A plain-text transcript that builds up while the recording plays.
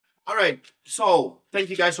Alright, so thank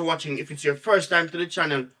you guys for watching. If it's your first time to the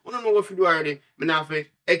channel, I don't know what you do already. I have to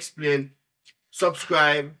explain,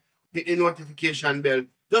 subscribe, hit the notification bell.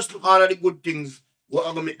 Just do all of the good things what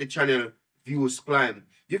are gonna make the channel views climb.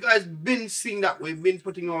 You guys been seeing that we've been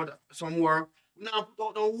putting out some work. Now put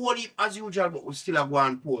out the whole heap as usual, but we still have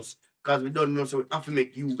one post. Because we don't know, so we have to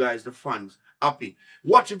make you guys, the fans, happy.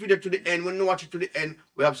 Watch the video to the end. When you watch it to the end,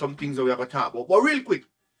 we have some things that we have to talk about. But real quick,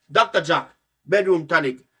 Dr. Jack, bedroom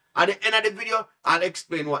tonic. At the end of the video, I'll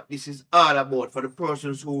explain what this is all about for the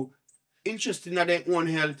persons who interested in their own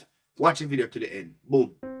health. Watch the video to the end.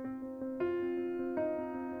 Boom.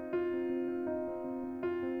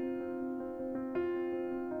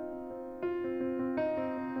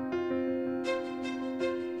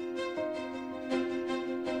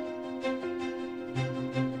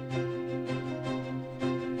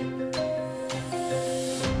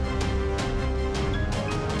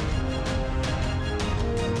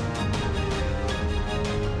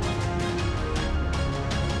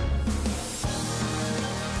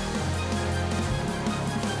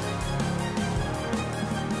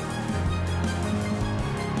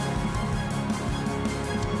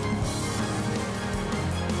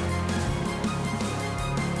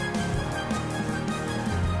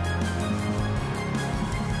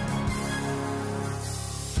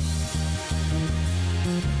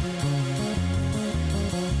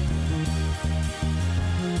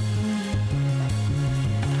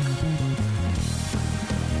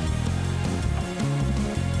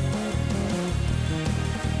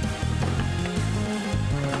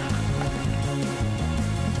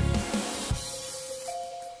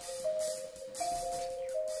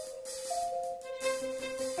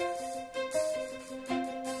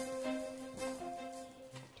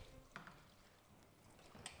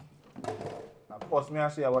 Of course, me I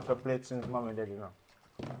say I watch a plate since mommy dead, you know.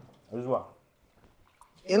 As well.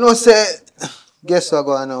 You know, say, guess what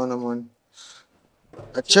going on, man?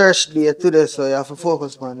 A church day today, so you have to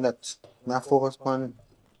focus on that. I focus on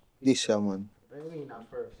this year, man.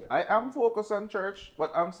 I am focused on church,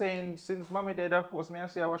 but I'm saying since mommy dead, of course, me I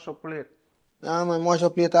say I watch a plate. Yeah, man, watch your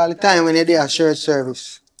plate all the time when you're there at church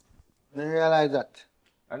service. You realize that.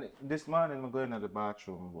 And this morning, I'm going to the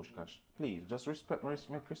bathroom, Bush Cash. Please, just respect my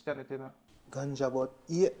Christianity now. Ganja, but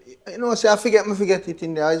yeah, you know, say I forget it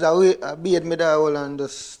in there. It's a beard me there all and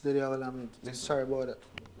just the all and sorry about that.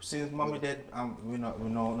 Since mommy dead, we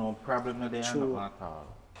no problem no there True. at all.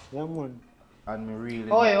 Yeah, man. And me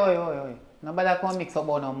really. Oi. Nobody can mix up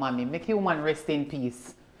about no mommy. Make human rest in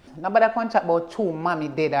peace. Nobody can chat about two mommy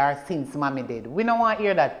dead or since mommy dead. We don't want to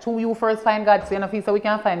hear that. Two you first find God, so you know feel so we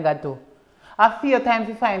can find God too. I feel time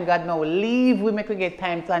to find God now. Leave we make we get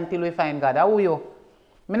time to until we find God. How are you?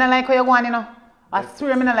 I don't like how you're going, you know. I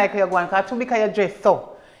swear I don't like how you're going because because you're dressed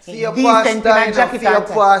so. See your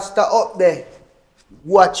pastor up there.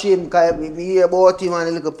 Watch him, because we hear about him and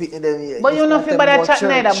a little bit of them. But you know, if about chat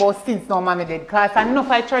neither about since no mommy dead, because I know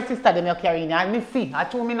for church sister them you're carrying, and me see, I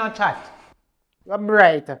told me no chat. You're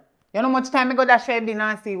bright. You know how much time I go that shade dinner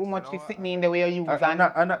and see how much you sit me in the way you use. I'm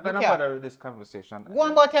not gonna bother with this conversation. Go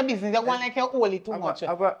on about your business, you're going like you're holy too much.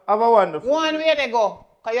 Have a wonderful. Go on where they go.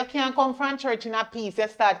 Because you can't come from church in a peace, you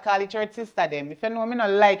start calling church sister them. If you know me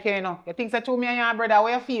not like you, you know. You think so to me and your brother,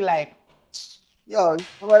 what you feel like? Yo,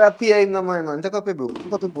 how about pay him no man? Take up a book.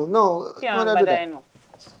 Take up a book. No, can't bother him.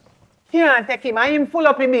 Can't take him, and him full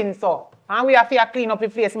up him bin so. And we have to clean up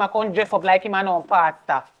his face, and come dress up like him and no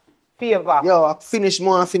pastor. Favor. Yo, I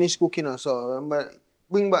finish cooking so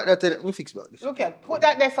bring back that, let me fix about this. Look here, put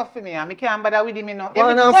that there stuff for me, and I can't bother with him, you know. Well,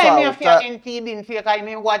 Every time you feel NP bin fake, I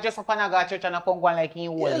mean, go dress up and I go to church and I come going like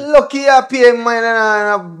him yeah, lucky you pay him mine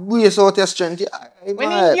and waste out your strength.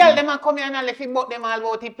 When he yell them and come here and left him about them all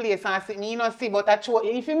about the place and sit, you know, see, but I show,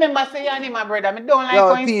 if you remember say your name, my brother, I don't like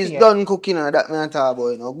yo, please done cooking and that man talk about,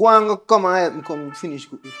 you know. Go and come and help me come finish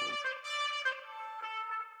cooking.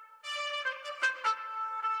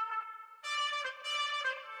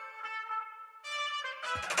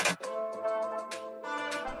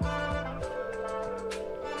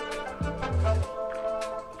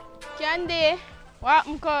 Candy, what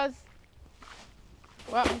happened, cuz?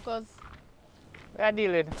 What happened, cuz? We are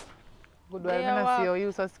dealing. Good well, I don't see how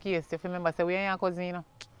you so scarce. If you remember, say we ain't your cousin, you know.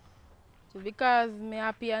 Just because me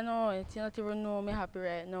happy, I know. You don't even know me happy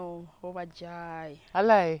right now. Overjoy. I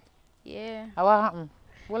lie. Yeah. How what happened?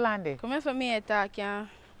 What land there? Come here for me to talk, yeah.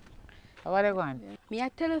 How are they going? Me I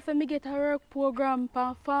tell you for me get a work program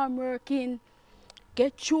for farm working.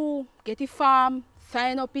 Get you, get the farm,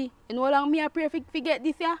 sign up. You know how long me I pray for get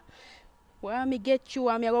this, yeah? Where me get you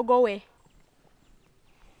and me go away.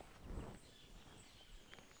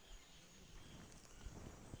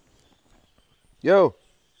 Yo,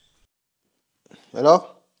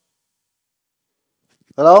 Hello?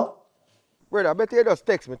 Hello? Brother, I bet you just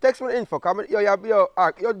text me. Text me the info. Come,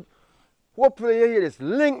 yo, hopefully you hear this.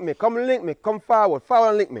 Link me. Come link me. Come forward. Forward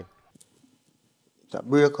and link me. That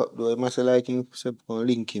break up though, I must like him, so gonna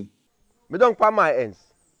link him. Me don't pan my ends.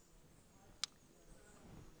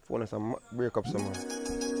 Phone us and break up someone.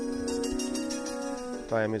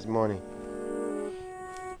 Time is money.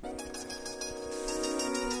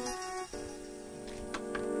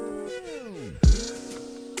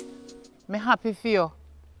 Me happy for you.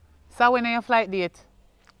 So when are your flight date?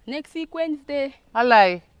 Next week, Wednesday. I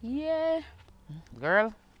lie. Yeah.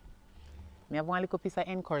 Girl, me have one little piece of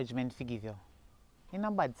encouragement to give you. You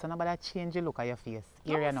not bad, so nobody change the look at your face.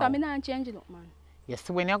 Here you So now. I'm not changing up, man. You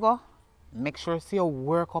see when you go, make sure you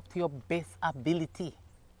work up to your best ability.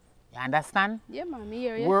 You understand? Yeah, man, me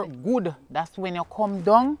hear you. Work good. That's when you come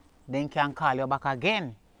down, then can call you back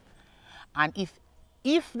again. And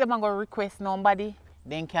if them are going to request nobody,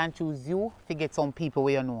 then can choose you to get some people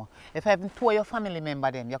where you know. If you have two of your family member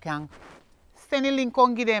them, you can send a link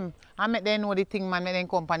and give them and make them know the thing, man, make them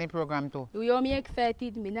company program too. You hear me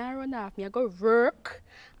excited? Me not run off. Me I go work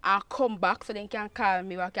and come back so they can call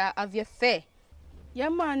me back, as you say. Yeah,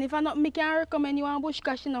 man, if I not, me can recommend you one bush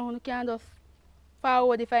cash, you know, you can just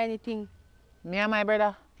forward if anything. Me and my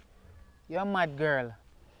brother, you're a mad girl.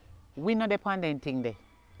 We not dependent thing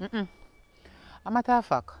there. A matter of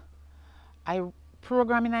fact, I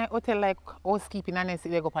program in a hotel like housekeeping and then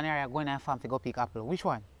they go up an area going to a farm to go pick apple. Which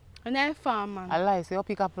one? And I farm, man. I lie, so you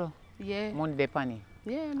pick apple. Yeah. Monday penny.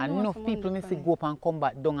 Yeah, And enough people need to go up and come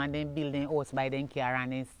back down and then build their house by their car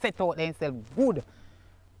and then set out themselves good.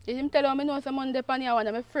 If him tell me know some money depend on one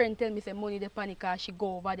of my friend tell me say money depend because she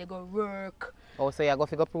go over there go work. Oh, so you go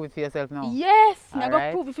to prove it for yourself now? Yes, I go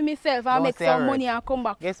Alright. prove it for myself and Don't make say some alright. money and come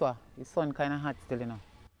back. Guess what? The sun kind of hot still, you know.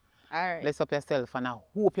 Alright. Let's up yourself and I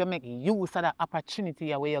hope you make use of that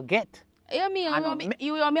opportunity where you get. You mean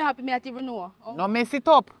you want me happy me at even know? Oh. No mess it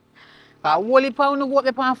up. A whole heap of you go up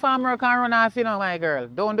there on farm work and run off, you know, my girl.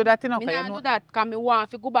 Don't do that, you know. Me 'cause not you know. do that because me want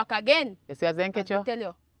to go back again. You see, as I catch I you, tell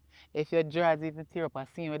you. if your jaws even tear up and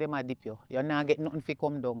see where they might dip you, you're not get nothing to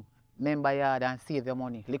come down. Remember yard and save your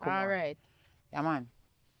money. Alright. Yeah, man.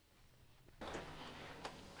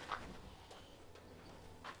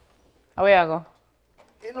 Where you go?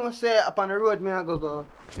 You know, say up on the road, me I go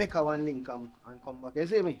pick a one link and come back. You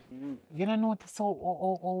see me? You don't notice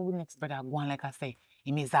how next brother go on like I say,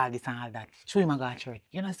 he miss all this and all that. Show him a go church.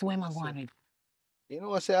 You know see where I'm going with. You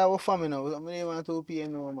know, say our family now. I'm not even 2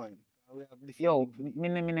 p.m. now, man. We have different Yo, things. me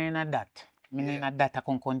not that. Me not that I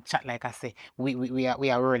can chat like I say. We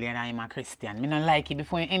are early and I'm a Christian. Me not like it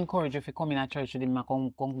before you encourage you to come in a church with him and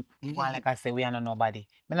come go on like I say we are not nobody.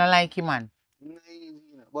 Me not like it, man. Not easy,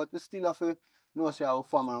 you know. But we still have to know say our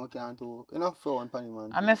family we can't do. You know, for one penny,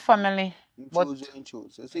 man. I'm a family. But You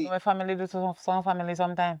choose. You see? my family do some family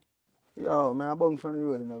sometimes. Yo, man, I bung from the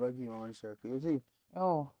road and I go give you one circle. You see?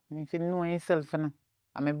 Oh, if you know yourself, you know.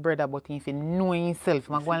 I'm a brother, but if you know yourself,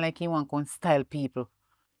 I'm going like you want to style people.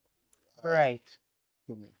 Right.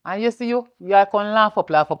 And you see you can laugh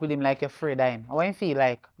up with him like you're afraid of him. How you feel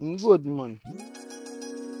like? Good, man.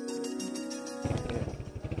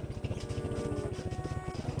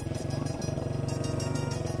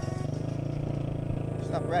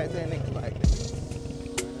 Stop right there next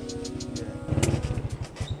bike.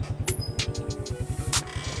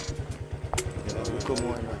 Come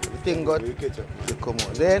on, man. The thing got you come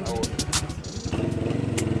on. Then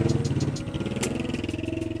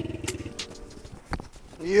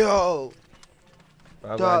yo,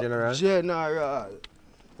 top General. general.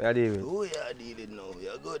 Yeah, David. Who you dealing now?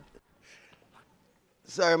 You're good.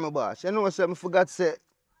 Sorry, my boss. You know what? I forgot to say.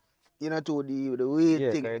 You know, to the weed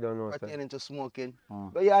Yeah, thing 'cause you don't know, sir. pertaining to smoking.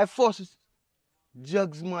 But yeah, I force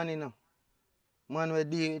drugs man, you know. Man, we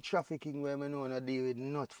deal with trafficking where we know we deal with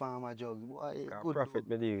not farmer drugs. Boy, good. Profit,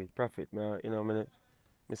 me deal with profit. Me, you know, me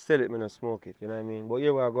sell it, me not smoke it. You know what I mean? But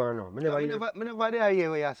here we are going now. Me never Me hear never there hear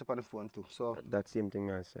where you ask on the phone too. So that same thing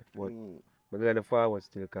I say. But I got the forward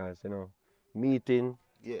still, cause you know, meeting.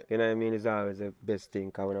 yeah. You know what I mean? Is always the best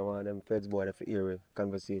thing. Cause when I want them feds boy to hear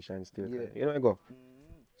conversation still. Yeah. You know I go.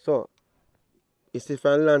 So, it's if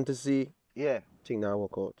I learn to see, Yeah. thing now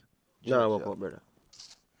work out. Sure, Now work sure. out, brother.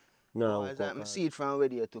 Now It's work like out. I see it from where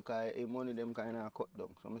they took money them kind of cut down.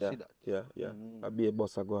 So I Yeah, see that. yeah. I be a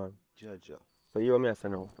boss go on. Judge. So you and me I say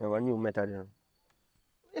now, I have a new method, you know.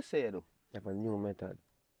 You say though. I have a new method.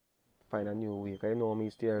 Find a new way. Cause you know me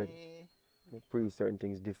used to hear me pre certain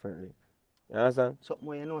things differently. You understand? Something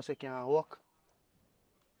where you know say can work.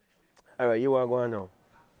 Alright, you are going now.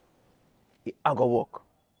 I go work.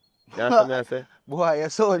 You understand what I say? Boy, you're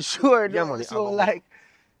so sure. Yeah, though. man, So I go- like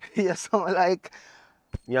Yeah, something like,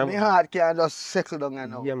 Yeah, my man. heart can't just settle down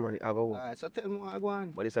and now. Yeah, man, I go. Alright, so tell me what I go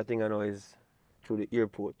on. But this a thing I know is through the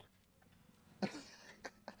airport.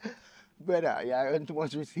 Brother, you run too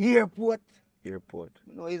much with airport. Airport.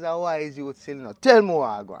 You know, he's a wise youth still now. Tell me what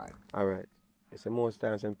I go on. Alright. It's the most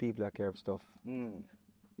times when people that carry stuff, Mm.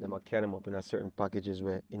 them a carry them up in a certain packages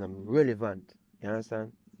where you know relevant. You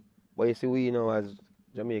understand? But you see we as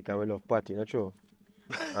Jamaican we love party, not true?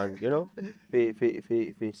 And you know,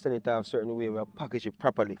 if send it out a certain way, we package it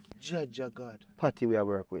properly. Judge your God. Party we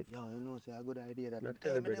work with. Yo, you know, it's a good idea that. Not Hey,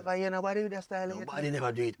 tell me brother. never hear nobody with that style. Nobody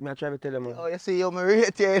never do it. Me I try to tell them. Oh, you see, yo, me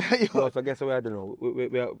rate you. No, so guess what I don't know. We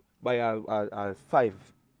buy a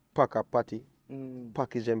 5-pack of patty,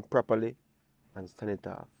 package them properly, and stand it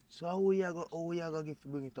off. So how we are gonna give to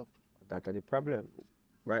bring it up? That's the problem.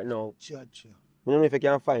 Right now, Judge you. I don't know if you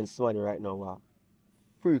can find somebody right now who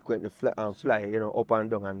frequently fly, you know, up and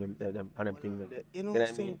down and them things. You know You know what what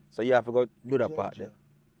I'm I saying? mean? So you have to go do that part there.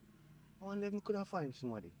 I wonder if we could have find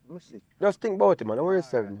somebody. Let me see. Just think about it, man. Don't worry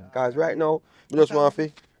yourself, man. Because right now, we just want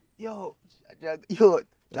to Yo, the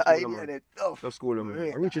That's idea cool, man. that tough. just school them.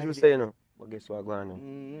 Right, Richard will idea. say, you know, but guess what going on?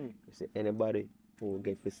 Mm-hmm. You see, anybody who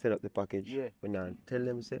get to set up the package, Yeah. we now tell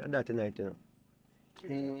them, say, that tonight, you know.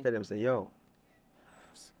 Mm. Tell them, say, yo,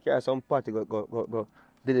 carry some party, go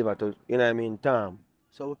deliver to, you know what I mean, Tom.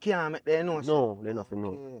 So we can't make them know. No, they nothing know.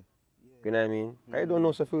 Okay. You know what I mean? I don't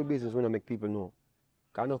know so few business we don't make people know.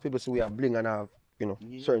 Cause I know people say we have bling and have, you know,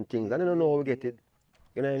 Yeah, certain things. And they don't know how we get it.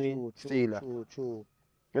 You know what I mean? True, Steal that. true.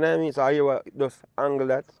 You know what I mean? So I hear what just angle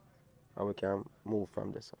that and we can move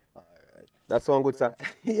from this. Alright. That sound good, sir?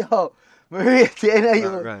 Yo, me rate you, you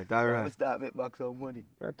know. Alright. I start make back some money.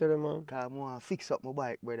 I tell them, man. Cause I want to fix up my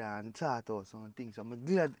bike, brother, and sort out some things. So I'm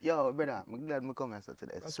glad, yo, brother, I'm glad I come here so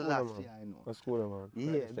today. That's So cool, last man. year, I know. That's cool, man.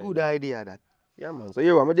 Yeah, Like you good said. idea that. Yeah, man.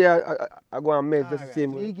 So, I'm there. I go and make the Alright,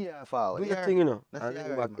 same you way. give her forward. Do your Yeah. thing, you know. That's And the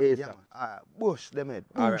then alright, back man. ASAP. Yeah, man. Alright, bush them head.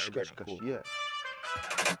 Alright, Bush, brother, cash, cool. yeah.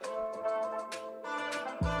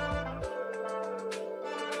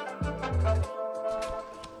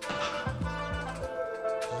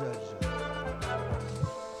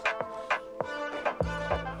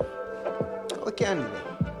 What can you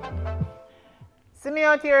do? See me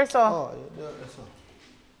out here, so. Oh, you do it, so.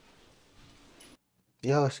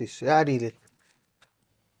 Yo, sis, I did it.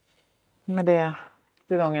 Me there.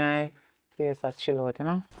 Sit down in a place that chill out, you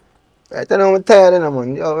know? Right now I'm tired of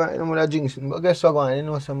man. Yo, right now I'm drinking. But guess what going on? You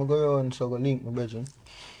know, so I'm go around, so I go link my brethren.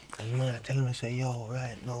 And man, I tell me, say, yo,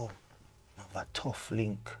 right now, I have a tough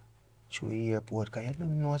link through the airport. Cause you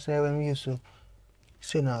don't know, say, when we used to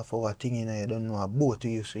send off our thing, you know, you don't know a boat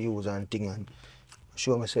we used to use and thing. And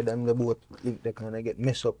show me, say, them the boat link, they kind of get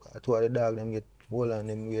messed up. Two of the dog, them get hold on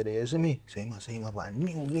them way there. You see me? So he say, him have a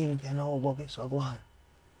new link, you know, but guess what go on?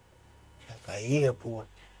 Like a airport.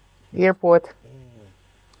 Airport.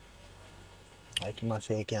 Like he must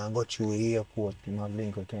say he can't go through the airport, he must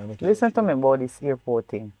link with him. Listen to me about this airport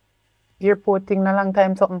thing. Airport thing a long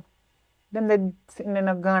time something. Them they sitting in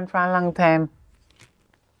a gone for a long time.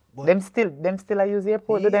 But- Them still I use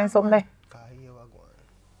airport, do them something there. Cause here we go.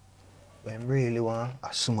 When really want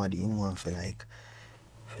somebody him want feel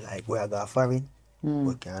like we are going foreign.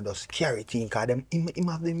 We can just carry things cause him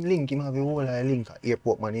have them link, him have the whole of the link at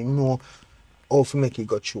airport man, him know how to make it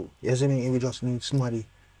go through. You see me? We just need somebody,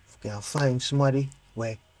 we can find somebody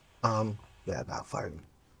where we are going foreign.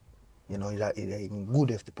 You know, it's even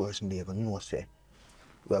good if the person they even know say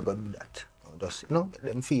we are gonna do that. Just you know,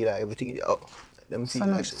 let them feel like everything them feel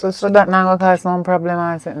like So that now gonna cause some problem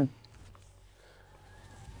or something.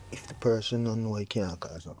 if the person don't know, it can't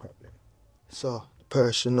cause no problem. So the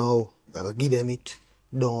person now, I gotta give them it.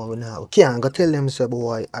 Don't now. Can't go tell them say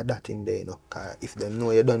boy add that in there, you know. Cause if they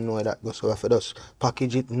know you don't know that, go so if you just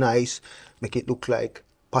package it nice, make it look like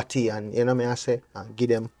patty and you know what I say, and give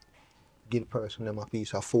the person them a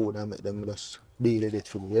piece of food and make them just deal with it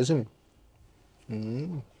for me. You see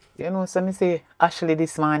me? You know, so me say Ashley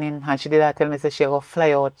this morning and she did tell me say she go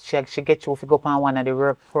fly out, she get you if you go on one of the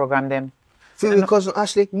work program them. Feel me cousin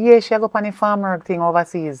Ashley? Yeah, she go on the farm work thing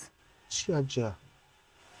overseas. Sure.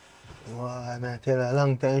 Why man, I tell her a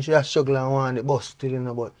long time she a struggle and want the bus to you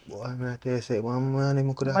know, but boy man, I tell you say one man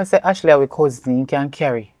them could I have say Ashley our cousin, he can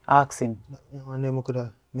carry. Ask him. one them could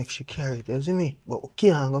have make she carry it, you see me? But we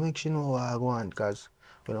can't go make she know what I want because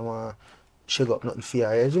we don't want she got nothing for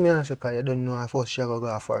her. You see me? I say because you don't know her first she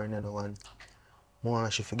go foreign and one.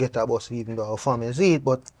 Want she forget her bus even though her family see it,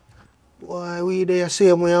 but why we there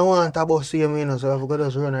same way I want a bus same way, you know, so we could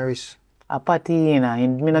just run a risk. A party, you know,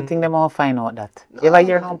 and me not think them all find out that. You ever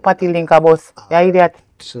hear no party link a bus? You idiot.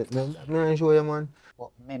 So, me show you man. But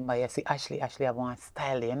remember, you see, Ashley have one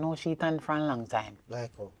style there. You know, she done for a long time. Like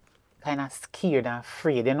how? Kind of scared and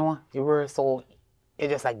afraid, you know. You were so, you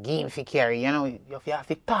just a game for carry, you know. You have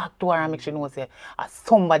to talk to her and make sure you know, say,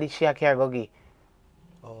 somebody she a carry go give.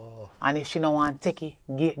 Oh. And if she don't want to take it,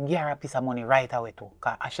 give her a piece of money right away too.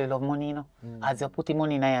 Because Ashley love money, you know. As you put the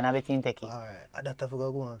money in her and everything take it. Alright, I don't have to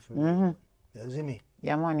go on for me. You see me?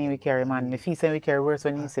 Yeah, money we carry, man. If he say we carry worse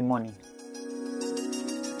when he say money.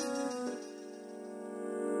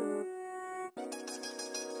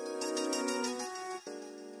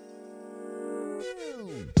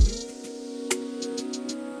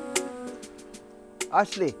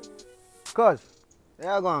 Ashley, cuz,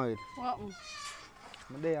 where you going with? What?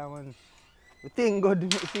 I'm there, man. The thing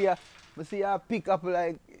good, I see her pick up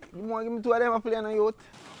like, you want to give me two of them and play on a yacht?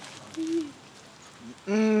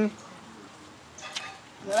 You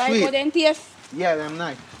like Sweet. how them taste? Yeah, them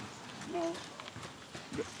nice. No.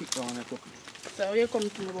 Just pick down the cook. So what you come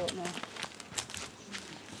to me about now?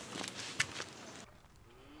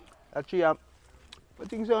 Actually, I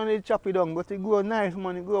think so only chop it down, but it go nice,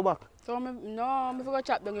 man, it go back. So I forgot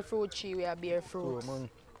chop down the fruit tree where I bear fruit. So, man.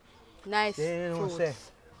 Nice They don't fruit. say.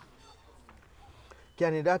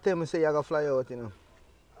 Kenny, that time I say you gotta fly out, you know.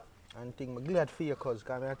 And think I'm glad for you, cuz,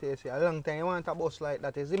 because I tell you, say, a long time you want a bus like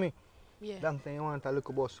that, you see me? Yeah. Long time you want a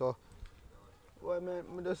little bus, so. Well,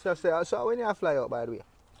 I just say, so when you fly out, by the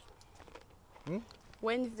way?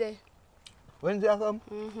 Wednesday. Wednesday you come?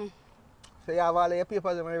 So you have all your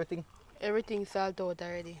papers and everything? Everything's salt out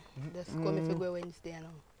already. Just come if you go Wednesday now.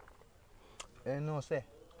 You know, say,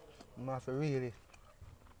 I'm have to really.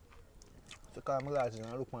 So call my glasses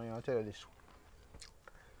and look on you and tell you this.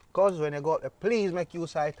 Cause when you go up there, please make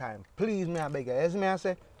use of time. Please, me I beg you. You see me I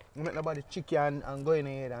say, you make nobody chick you and go in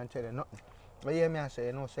here and tell you nothing. But you hear me I say,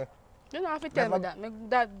 you know, say. You don't have to tell me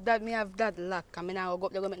that. Me have that luck. I mean, I go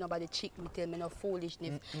up there, go make nobody chick me, tell me no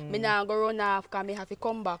foolishness. Me now go run off because me have to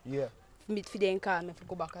come back. Yeah. Me for them call me to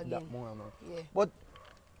go back again. That more, man. Yeah. But,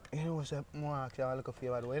 you know, say, more actually, I look a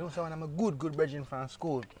favor. You know, say, when I'm a good brethren from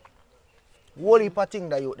school, whole heap of things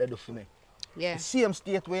that you do for me. Yeah. The same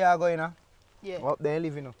state where you are going, Yeah. up there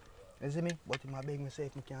living, you know. You see me? But I beg me say,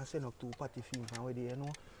 if I can send up to party film from where they, you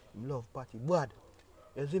know, I love party bad.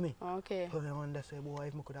 You see me? Okay. So I wonder, say, boy,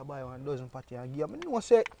 if I could have buy 1 dozen party and give them, I know,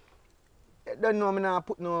 say, I don't know, I'm not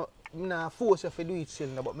put no, I'm not force you to do it still,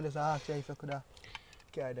 but I just ask you if I could have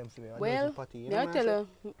carry them for me. 1 Well, dozen party. You know I'll what tell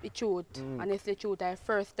I you the truth. And it's the truth. The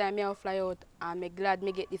first time I fly out, I'm glad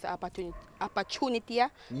me get this opportunity to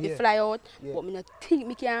Yeah. fly out. Yeah. But I don't think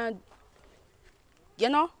me can, you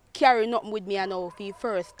know, carry nothing with me now for the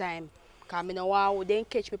first time. Because I don't want them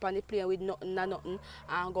catch me on the plane with nothing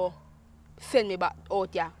and go send me back out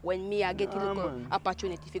here when me I get a little man.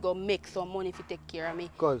 opportunity to go make some money to take care of me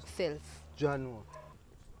 'Cause self. John,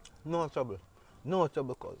 no trouble. No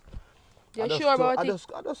trouble, cause. You sure about I it?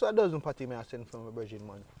 just a dozen party me I send from my virgin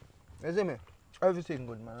man. You see me? Everything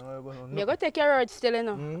good, man. Me go take your word still, you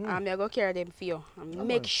know, and me go carry them for you. And Yeah,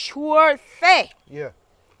 make man. sure, say, Yeah.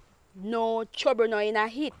 no trouble, no in a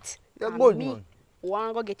hit. You're And good, me man.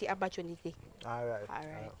 want go get the opportunity. Alright.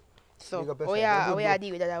 Alright. So, Big up how yourself. You're you good,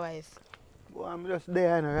 deal with otherwise? Well, I'm just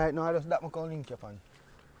there, you know, right now. I just that I can link you on.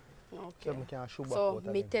 So Okay. I can shoot back So, out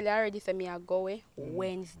me again. tell you already, so me I go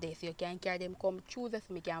Wednesday. So you can carry them come Tuesday,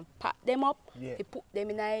 so me can pack them up, Yeah. fi put them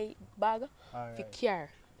in a bag, Alright. fi carry.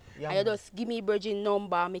 Yeah, And you man. just give me virgin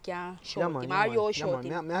number, me can show him. Or you show man.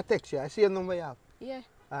 him. Me I text you. I see your number you have. Yeah.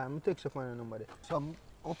 I'm text you for your number there. So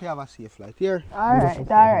I hope you have a safe flight here. Alright.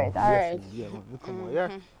 Yes, yeah, man. You come out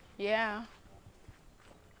here. Yeah.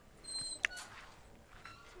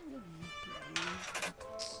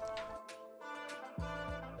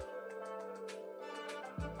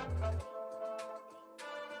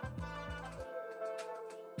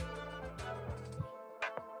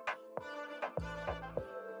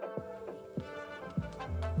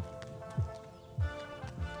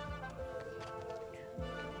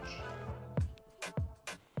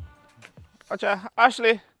 Acha,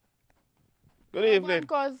 Ashley. Good evening.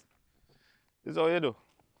 Because This is how you do.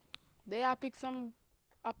 they have picked some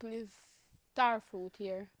apple star fruit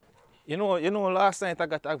here. You know, last night I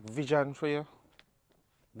got a vision for you.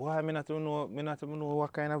 Boy, I not even know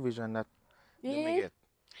what kind of vision that you may Yeah. get.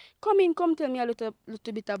 Come tell me a little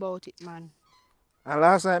bit about it, man. And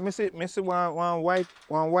last night, me see one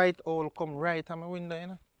white owl come right on my window, you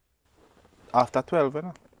know. After 12, you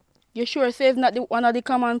know. You sure say it's not one of the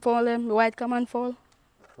common fall, the white common fall?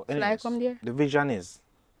 But Fly anyways, come there? the vision is,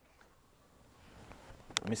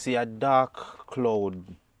 me see a dark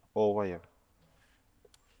cloud over here.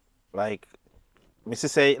 Like, me see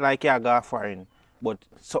say like you go foreign But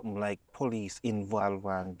something like police involved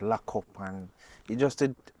and lock up and it just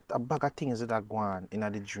did a bag of things that are going in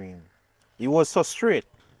the dream. It was so straight,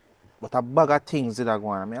 but a bag of things that are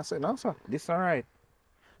going. I mean, I said, no, sir, this alright.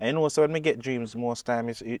 And you know, so when me get dreams, most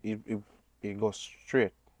times it goes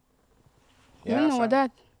straight. You know sir?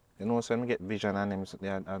 that. You know, so when me get vision and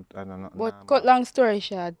them, I don't know. But cut long story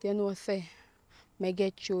short, you know, say, me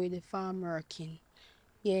get through with the farm working.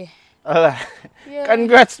 Yeah. Alright. Yeah.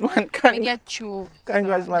 Congrats, man. Me get through.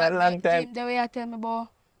 Congrats, So, man. A that long time. dream, the way you tell me about,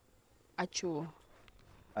 I true.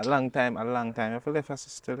 A long time. I feel left your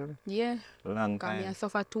sister. Really. Yeah. A long Because time. I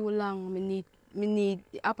suffer too long. Me need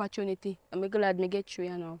the opportunity. I'm glad me get through,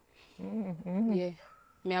 you know. Yeah.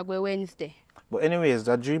 Me I go Wednesday. But anyways,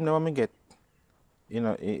 that dream that me get, you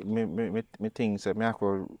know, me think so me have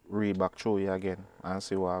to read back through it again and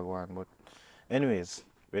see what I go on. But anyways,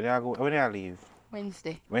 when I leave?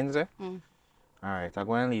 Wednesday. Wednesday? Mm. Alright, I'm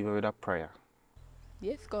going to leave with a prayer.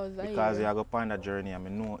 Yes, because I go on that journey, I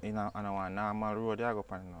know in a normal road I go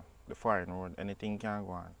on, you know, the foreign road, anything can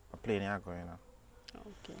go on. A plane I go, you know.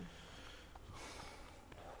 Okay.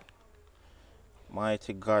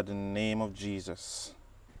 Mighty God, in the name of Jesus,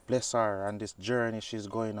 bless her on this journey she's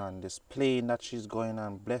going on, this plane that she's going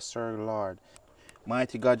on. Bless her, Lord.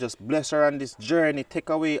 Mighty God, just bless her on this journey. Take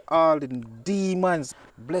away all the demons.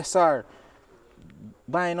 Bless her.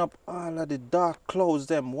 Bind up all of the dark clouds,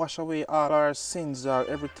 them. Wash away all our sins, or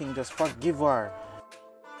everything. Just forgive her.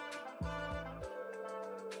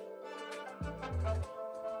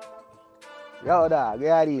 Yo, dog, you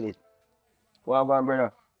deal it. What about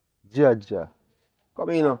brother? Judge. Come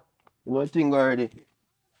in now. You know the thing already.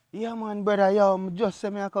 Yeah, man, brother, yo, me just say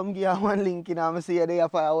me I come give you one link, you know, I see you there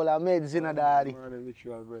for all the meds, you know, daddy. Man, a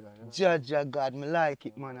ritual brother. Judge, God, me like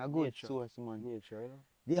it, man, a good Nature. source, man. Nature,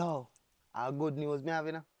 you know? Yo, a good news me have,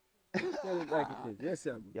 you know. Tell it like it is. Yes,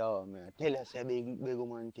 sir. Yo, man, tell us a big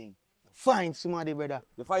woman thing. Find somebody, brother.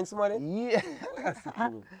 You find somebody? Yeah. That's it, you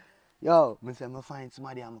know. Yo, me say me find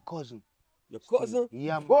somebody, I'm a cousin. Your cousin?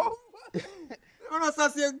 Yeah, man. Bomb? You know, so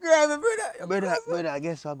say grab me, brother. Your Brother, cousin? brother, I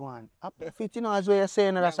guess I go on. Fit, you know, as what you're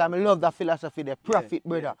saying, that's why I love that philosophy, the profit,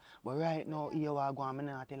 brother. But right now, here I go on, I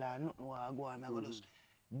not tell her nothing what I go on, I go just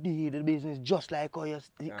do the business just like how you,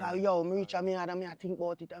 because yo, me reach out me and I think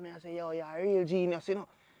about it, and I say, yo, you're a real genius, you know.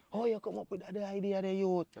 How you come up with that idea, the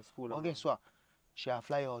youth? That's cool. But guess what? She'll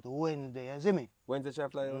fly out Wednesday, you see me? Wednesday shall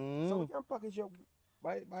fly out. So we can package you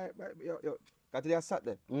by yo. Got to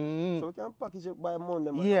Saturday. So we can package it by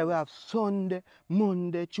Monday. Man. Yeah, we have Sunday,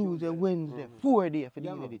 Monday, Tuesday, Wednesday, 4 days for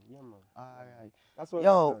deal with it. Yeah, man. Alright. That's what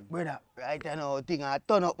Yo, brother, right now, thing I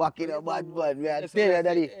turn up back in a bad man. We are telling you,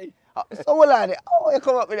 daddy. So, hold on, how you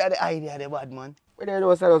come up with the idea, the bad man? But you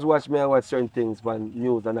know, so I just watch me and watch certain things on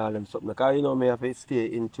news and all them something. Because you know, me have to stay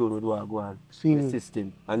in tune with what go on. The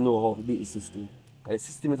system and know how to beat the system. And the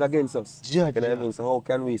system is against us. Judge, You know what I mean? So how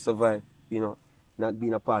can we survive, you know, not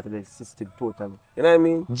being a part of the system totally? You know what I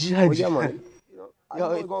mean? Judge. But yeah, man. You know, I Yo,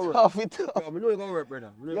 know it's it's gonna tough, work. it's tough. Yo, I know it's gonna work,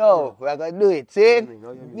 brother. Yo, we're gonna do it, see? You know what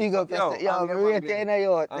I mean? Big up yourself. Yo, I'm me rate you in a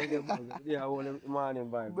yacht. yeah, I want the morning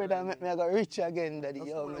vibe. Brother, make me go rich again, daddy.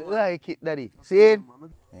 Yo, me like it, daddy. See?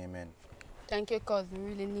 Amen. Thank you, cause we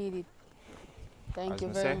really need it. Thank As you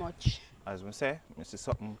me very say. much. As I say, I see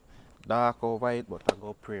something dark over it, but I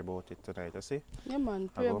go pray about it tonight, you see? Yeah, man,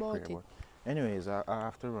 I pray go about it. Anyways, I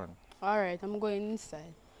have to run. Alright, I'm going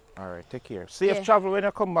inside. Alright, take care. Safe Yeah. travel when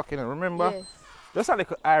you come back, you know, remember? Yes. Just a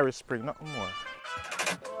little Irish Spring, nothing more.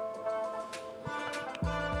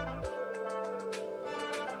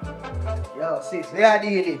 Yo, sis, we are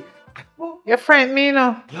dealing. Your friend me, you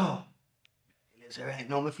know. Yo, listen, right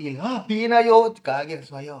now, me feel happy in a yacht. Because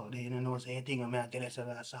guess what, yo, they don't know say a thing, and I tell you, so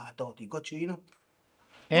I sort out. It got you know.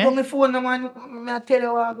 Eh? You got my phone, man. I tell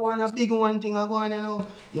you what I go on, a big one thing I go on, you know.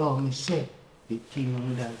 Yo, me say, the thing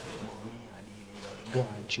on that, oh, me, I deal with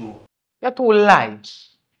gone through. You're too light.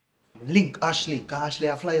 Link Ashley, because Ashley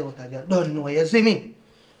I fly out and you don't know, you see me?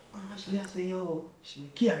 Ashley I say, yo, she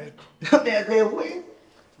carry it. I say, wait.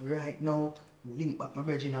 Right now, link back my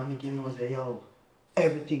virgin and make him know say, yo,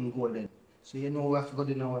 everything golden. So you know we have to go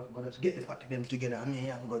there now, we have to go just get the pack of them together and me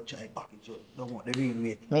have to go try package you. Don't want the real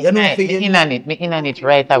way. Me, You know, me in on it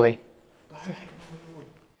right away. Alright,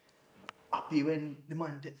 happy when the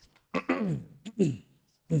man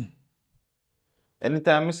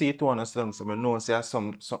Anytime I see it one of them, so I know say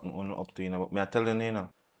something on up to you know, but me I tell you, you know,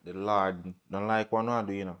 the Lord don't like what I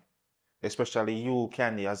do, you know. Especially you,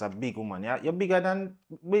 Candy, as a big woman. You're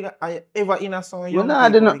bigger I ever in a song young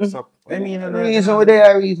not people do mix up. I mean, reason with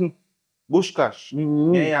their reason. Bush Cash,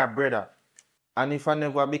 me your brother. And if I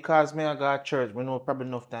never, because me I go to church, me know probably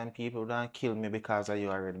enough time people don't kill me because of you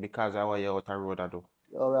already, because of what you out the road I do.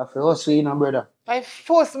 Yo, we have to hustle, you know, brother. My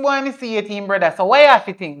first boy me see 18 brother, so why you have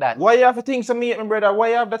to think that? Why you have to think so, mate, my brother? Why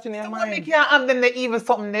you have that in your So mind? you can't have them the evil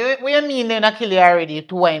something. What you mean they not kill you already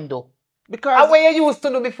to wind up? Because... And what you used to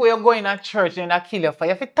do before you go in a church and not kill you for? You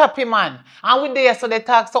have to tap him, man. And with there, so they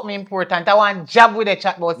talk something important. I want job with the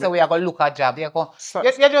chat about, so we are going to look at job. You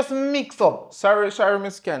just mix up. Sorry,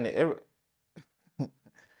 Miss Candy.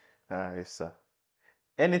 Alright, sir.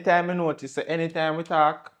 Anytime you notice, anytime we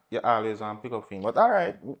talk, you always want to pick up him. But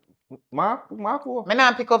alright, Mark. I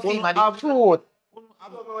not pick up him at the truth.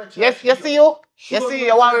 Yes, you see,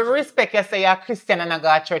 you want to respect, you say you're a Christian and I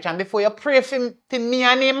go to church. And before you pray for me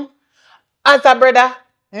and him, as a brother,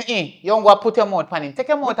 you don't go put your mouth on him. Take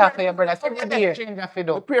your mouth off for your brother. So what the stranger for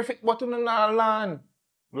do? We pray for but you not learn.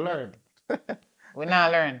 Learn. We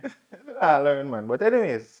not learn. I learn, man. But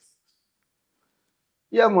anyways.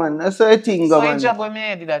 Yeah, man, that's the thing, So man. your job with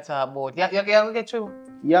me did that about. You get through?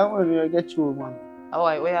 Yeah, man, we get through, man. Oh,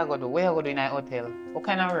 where you go do? Where you go do in a hotel? What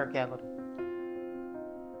kind of work you go do?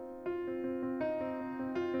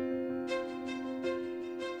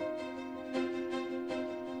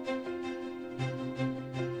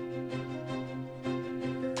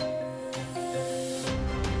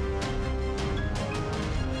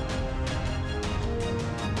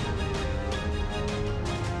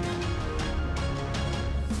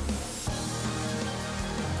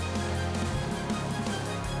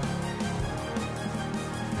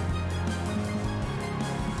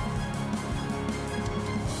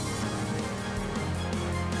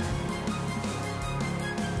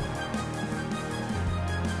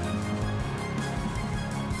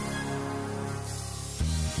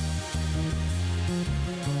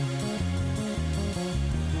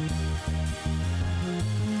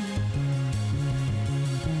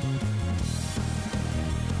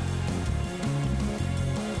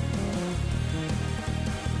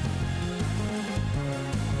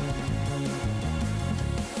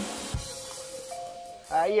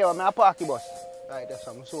 Yeah, I'm a party bus. Right, that's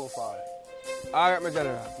something so far. Alright, my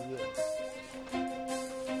general. Yeah.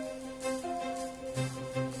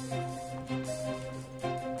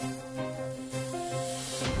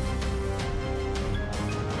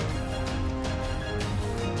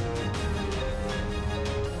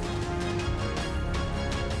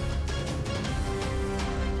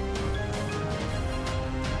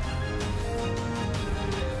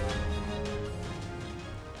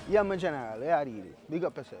 Yeah, my general, yeah, I did it. Big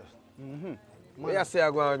up yourself. What you say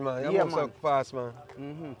I go on, man? You Yeah, move man. so fast, man.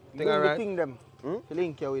 Think alright? the thing them. To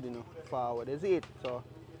link you with, you know, forward. That's it. So,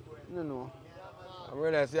 you know. I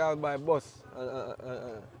realize you out by bus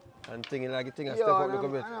and thinking like you think I step up a little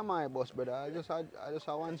bit. I'm my boss, brother. I just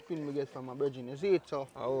had one spin we get from my virgin. You see it, so.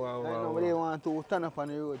 Nobody want to turn up on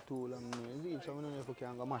the road too long. You see it, so I don't know if we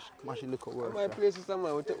can go mash the liquor work. My place is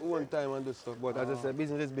somewhere we take one time and do stuff, but as I said,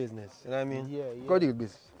 business is business. You know what I mean? Yeah. Go deal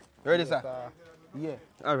business. Ready, sir? Yeah.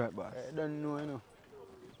 Alright, boss. I don't know, you know.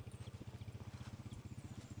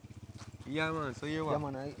 Yeah, man. So you what? Yeah,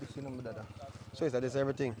 man, I eat this in my dada. So is that this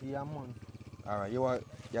everything? Yeah, man. Alright, you what?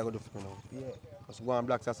 You go do for me now. Yeah. Just go and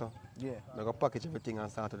black so. Yeah. I go package everything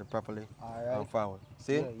and start it properly. Alright. And forward.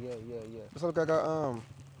 See? Yeah. Just look like a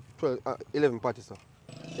 11 parties, so.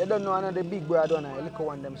 They don't know another big brother and a little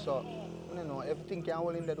one them, so. I don't know, everything can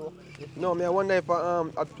hold in the door. No, I wonder if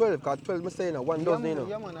at 12, because 12 I say now, one dozen, you know.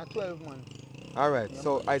 Yeah, man, at 12, man. Alright,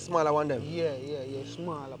 so I smaller one them. Yeah,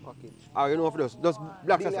 smaller package. Alright, you know for just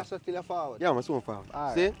black Till sauce. you till you forward. Yeah, man, soon forward.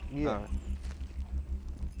 Alright. See? Yeah. Alright.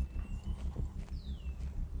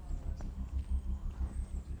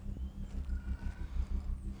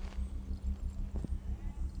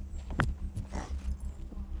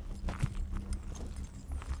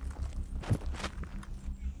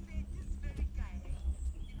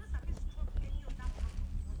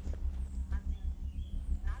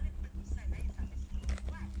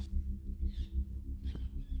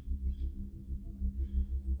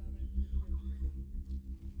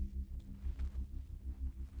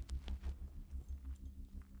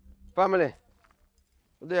 Family.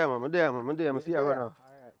 I'm there, man. See you right now.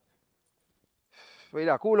 Alright. Wait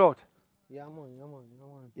there, cool out. Yeah, man.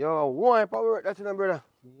 Yo, one power work that's in brother.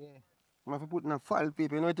 Yeah. I'm have to put in a file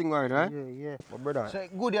paper, you know anything right, right? Yeah. But brother, So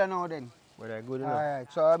good here now then. brother, good enough.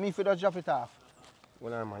 Alright, so me if you just drop it off.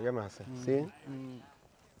 Well, man, yeah, man, say. See?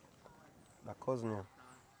 The cousin here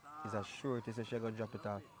is a surety, so she go drop it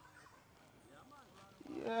off.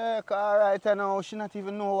 Yeah, alright, I know she not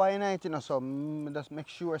even know why night, you know, so just make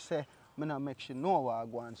sure say me not make she know what I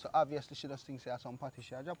go on. So obviously she just thinks some party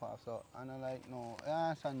she a drop off. So I know like no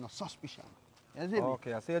no suspicion. You see me?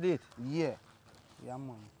 Okay, I see you did. Yeah. Yeah,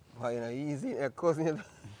 man. Why, you know, easy, cousin.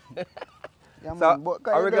 Yeah, So, man. But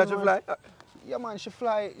are we going to fly? Yeah, man, she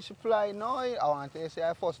fly now. I want to say,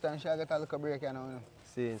 first time she get a little break, you know.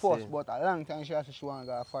 See. But a long time she has she want to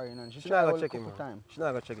go foreign and she not try gonna a check it, couple man. time. She not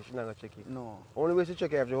gonna check it. She not gonna check it. No. Only way she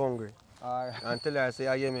check it if you're hungry. Alright. And tell her, say,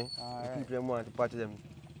 I hear me. All The right. people them want to party them.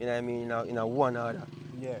 You know what I mean? In a one order.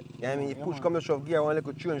 Yeah. You know what I mean? You push man. come to shove gear one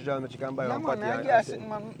little change down that you can buy Yeah, one man, party. I and guess, say,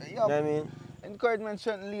 man. you know what I mean? Encouragement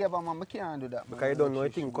certain labor, man. I can't do that. Because you don't know a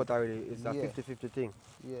thing cut already. It's a Yeah. 50-50 thing.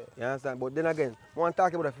 Yeah. You understand? But then again, I want to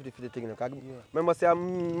talk about a 50-50 thing. You know, 'cause Yeah. remember, say,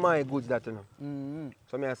 my goods that, you know. Mm-hmm.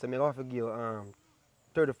 So I say, I have to give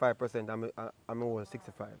 35% and I'm over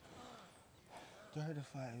 65.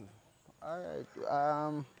 35.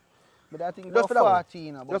 Alright. But I think Just for that one.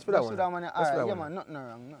 14. Just for that one. Alright, Just for that yeah, one. man, nothing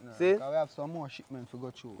wrong. See? Because we have some more shipment to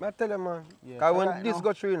go through. I tell you, man. Yeah, Because so when right this now-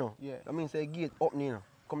 go through, you know, Yeah. I mean, say gate opening, you know,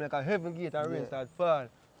 come like a heaven gate and rain Yeah. start fall.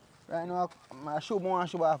 Right now, I should want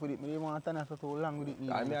to show off with it. I don't want to turn it too long with it.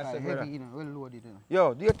 I mean, I say, brother. heavy, you know, well loaded, you know.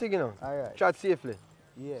 Yo, do your thing, you know. Alright. Chat safely.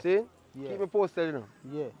 Yeah. See? Yeah. Keep me posted, you know.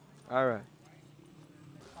 Yeah. Alright.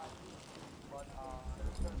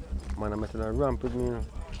 Man, I'm messing a ramp with me, you know.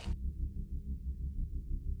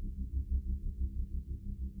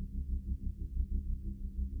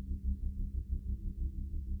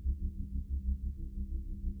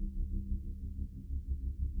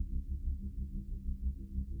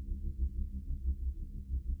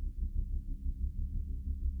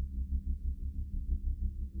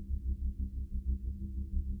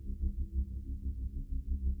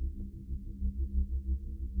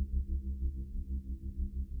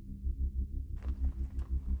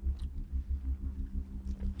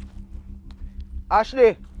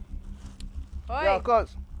 Ashley! Oi, Yeah,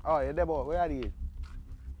 cuz. Oh, you're there, boy. Where are you?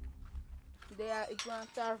 they are, it's one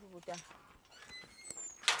star food. Yeah.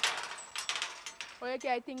 Where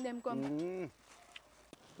can I think them come? Mm.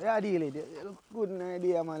 Yeah, deal. They look good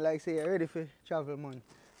idea, man. Like say, you're ready for travel, man.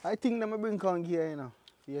 I think them will bring con gear, you know,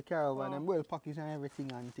 for your caravan. Oh. Them well packaged and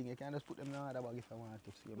everything and thing. You can just put them in another bag if I want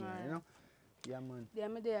to see them, Right. you know. Yeah, man. They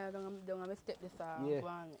are there, don't have step this Yeah. it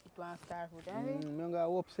one star food. Eh? I'm going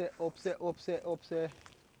to upset.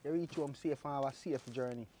 You reach home safe and have a safe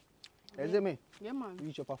journey. You see me? Yeah, man.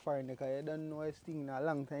 Reach up a foreign because you don't know this thing in a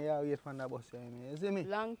long time. You wait for the bus, you see me?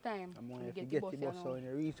 Long time. I'm going You to get the bus now. so when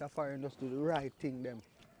you reach a foreign, just do the right thing, them.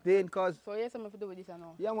 Then, cause, So you have something to do with this or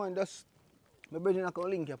no? yeah, man, just, my brother can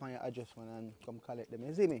link up on your address, man, and come collect them.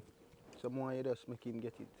 You see me? So, more you just make him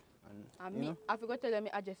get it. And you me, know? I forgot to tell them my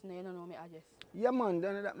address now, you don't know my address. Yeah, man,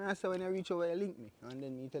 then that man say when you reach over, you link me. And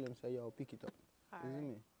then you tell him, say, yo, pick it up. You see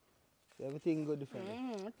me? So everything good for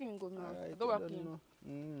me. I think good now. Alright, Go you back don't in.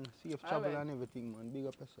 know. Safe travel Alright. and everything, man. Big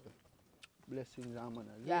up yourself. Blessings and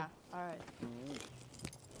manners. Yeah, alright.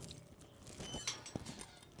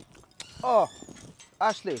 Oh,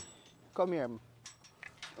 Ashley, come here.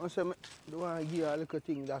 I say, do want to give you a little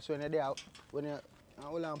thing. That's when you're there. When you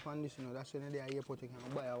hold on upon this, you know, that's when you're there. You put it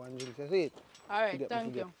and buy one drink. So see it. Alright, Forget me, thank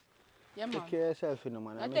forget. you. Yeah, man. Take care of yourself, you know,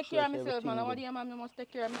 man. I and take make sure care of that myself, man. I everything want good. you, man. I must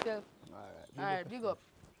take care of myself. Alright. Alright, big up.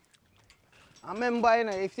 I remember, you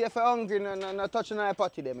know, if you're hungry, no touch on your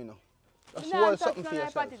party them, you know. Just You know, I'm hold something touching for on my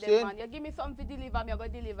yourself. party See? then, man. You give me something to deliver, me I go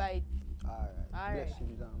deliver it. Alright. Alright.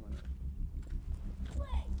 Blessings and manners.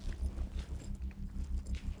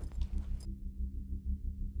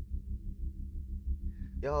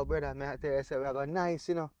 Yo, brother, may I tell you, say we go nice,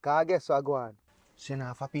 you know, because guess what go on? Send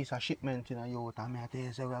off a piece of shipment, you know, youth, and may I tell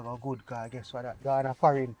you, say we go good, because guess what, that go on a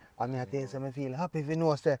foreign, and may I tell you, say I feel happy if you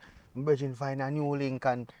know, say, my brethren find a new link,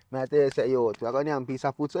 and may I tell you, say, yo, we go name piece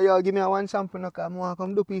of food, so yo, give me a one sample, no, because I want to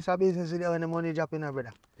come do piece of business with you when the money drop in,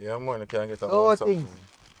 brother. Yeah, man, you can get a So one things? something.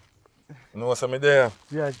 You know what's me there?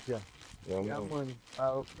 Yes, yeah. Yeah, Yeah, man. man.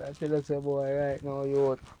 I tell you, say, boy, right now,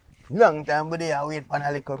 you long time, but I wait for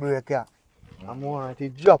a little break, yeah. I want to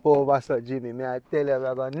drop over, so Jimmy. Me, I tell you,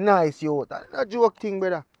 we got nice youth. That's not a joke thing,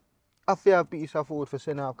 brother. I feel a piece of food for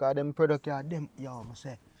send off, because them product, yeah, them, yo, I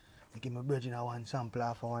say, I give my brother a one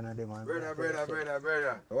sample for one of them. And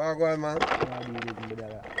Brother. What go on, man?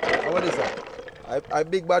 Yeah. What is that? I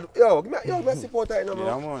big bad. Yo, give me a support right now,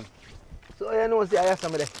 Yeah, man. man. So, you know, see, I have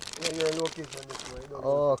some of them. You're a location on this one.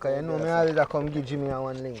 Oh, because you know, me always a come give Jimmy a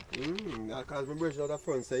one link. Because my brother out the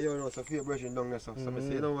front say, you know, it's a few brethren down there, so I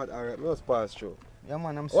say, you know what, alright, me just pass through. Yeah,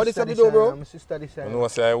 man, I'm What sister this this do, bro? side, I'm sister this You side. know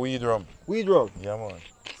what's a weed rum? Weed rum. Yeah, man.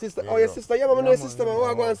 Sister, Weed oh, your rum. sister, yeah, man, I know your Yeah, sister, man, man.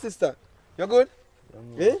 What go on, sister? You good?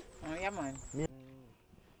 Eh? Oh, yeah, man.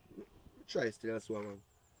 Try still, that's what, man.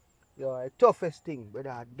 Yo, the toughest thing,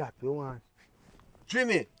 brother, that we want.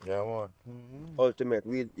 Jimmy. Yeah, man. Ultimate,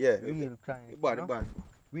 weed, yeah. Real kind. Bad, you know? bad.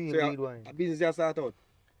 Real So, weed wine. a business you start out?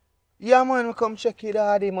 Yeah, man, we come check it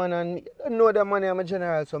out, man, and you don't know the money I'm a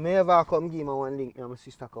general, so me ever come give me one link, and my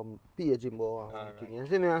sister come page him about one thing. You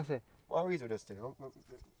see me, I say, What reason this thing?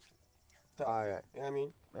 Alright. You know what I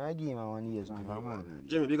mean? I give him 1 year man.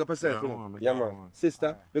 Jimmy, big up yourself. Yeah, you know? man, big Yeah, up, man. man.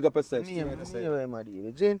 Sister, big up yourself. Me See you and later, me and my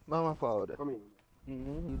deal. Jane, mama forward. Come in.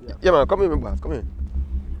 Mm-hmm. Yeah, man, come in, my boss. Come in.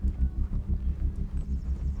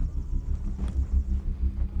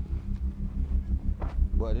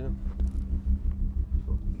 What, you know?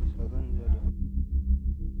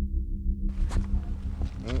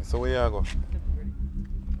 So where you go?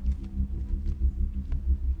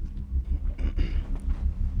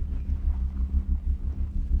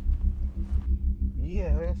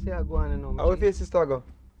 Yeah, where you see her going now? How your face sister go?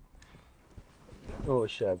 Oh,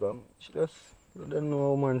 she go. She just don't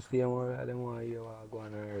know how man stay more. I don't want to hear what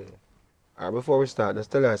going on early. Alright, before we start,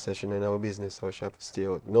 just tell her session in our business, so she have to stay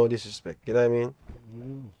out. No disrespect, you know what I mean?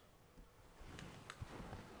 Mm.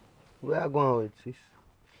 Where you going with, sis?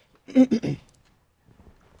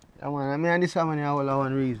 Yeah, man, I mean, and this one, I have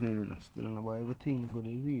one reason, you know, still know about everything good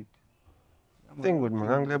is it. Yeah, Thing good, man.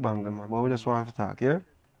 I'm glad bang, man. But we just want to talk, yeah?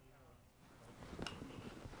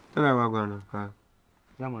 Tell her what's going on, cause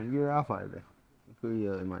Yeah, man, you're off of there.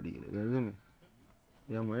 You my deal, you know me?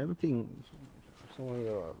 Yeah, man, everything. Someone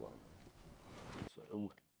you're off of. So,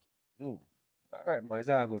 alright, man, it's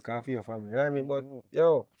all good, cause for your family, you know what I mean? But,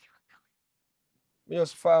 yo, me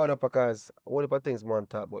just fired up because all the things man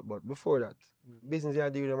talk about, but before that, business you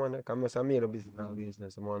do with man, like, I'm just a made a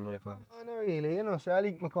business, man, know if I. not really, you know, so I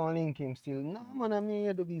can't link him still. No, man, I mean,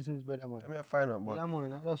 you do business better, man. I mean, I find out, but Yeah,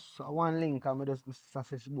 man, I just one link, and I just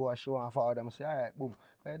say, boy, show and forward them. I say, alright, boom.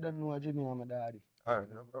 I don't know Jimmy and my daddy. alright,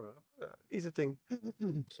 no problem. Easy thing.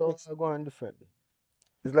 So, I go on differently.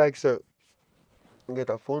 It's like, so, I get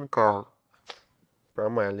a phone call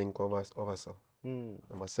from my link over so. Hmm.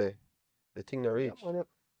 I must say, the thing not reach. Yeah, man,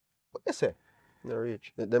 what you say? Not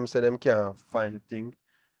reach. Them say them can't find the thing.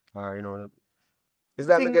 Or, you know, it's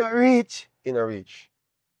like me Thing get not reach. in a reach.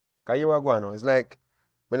 Cause you are going on. It's like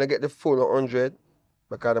when I get the full 100,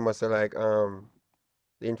 because they must say like the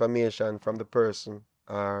information from the person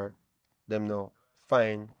or them know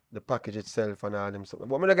find the package itself and all them stuff.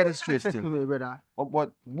 But when I get it straight Access still. to me, brother.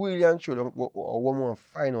 What really and truly what we want to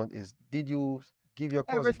find out is, did you give your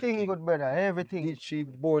cousin Everything the key? good, brother. Everything. Did she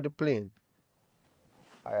board the plane?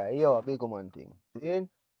 Alright, yo, a big man thing. See?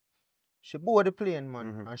 She board the plane,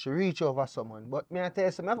 man, Mhm. and she reach over someone. But me I tell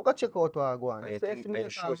you something, I have to check out what I go on. And you So think, if me and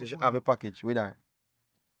you talk sure she about have money, a package with her?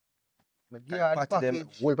 me give her the Party them,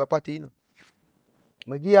 package. whole party, you know.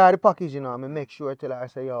 Me give her the package, you know, and me make sure tell her,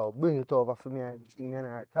 say, yo, bring it over for me and everything, and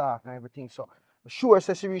her talk and everything. So, I'm sure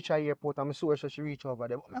say she reach her airport, and I'm sure say she reach over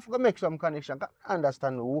there. But I have to make some connection. 'Cause I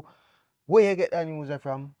understand where you get that news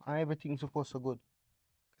from, and everything supposed to good.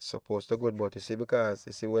 Supposed to good, but you see, because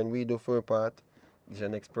you see, when we do first part, the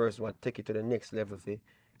next person want to take it to the next level, for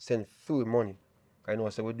send through money. I know,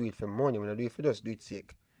 so we do it for money, we don't do it for just do it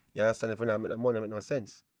sake. You understand? If we not make the money, make no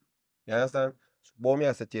sense. You understand? But me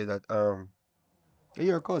I say to you that you're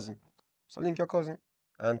your cousin. So link your cousin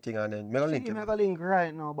and thing, and then me gonna link See, you. me go link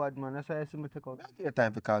right now, bad man. That's why I see me take out. Take your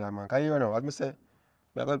time to call her, man. Cause you know, as me say,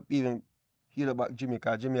 me gonna even heal about Jimmy,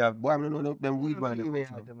 cause Jimmy have boy, I don't know them weed I man. feel way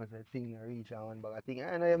out to me say thing I reach on one bag of thing.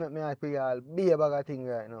 I know you make me happy all be a bag of thing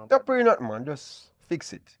right now. Don't pray nothing, man. Just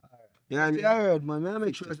fix it. You know what I See, mean? I heard, man. I make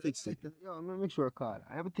Fix sure it, fix it. Yo, I make sure I call.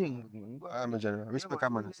 Everything, man. I'm a general. Respect Yeah, our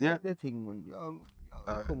manners, yeah? The thing, man. Yo,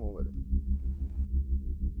 Alright. come over there.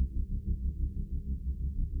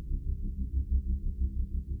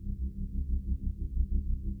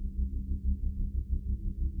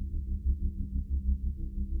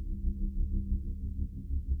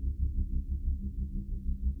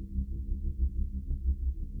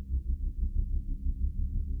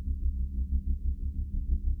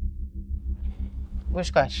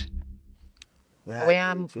 Which cash? Right, Where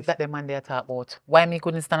am sis. that the man there talk about? Why me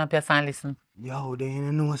couldn't stand up here and listen? Yo, they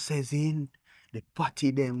ain't know what says in. The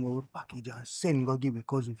party them will package and send go give a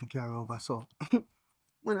cousin for carry over. So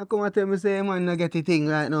when I come and tell me say man I get the thing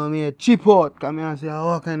right now, me chip out. Come here and say oh,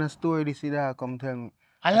 what kind of story this is that come tell me.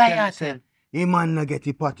 A I lie tell me, at say, him. he man not get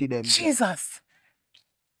the party them. Jesus.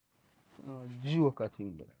 No, joke at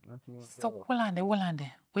him, brother. Nothing else. So hold on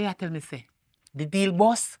there. Where you tell me say? The deal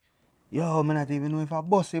boss? Yo, I not even know if I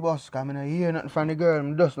bust the bus, cause I not hear nothing from the girl.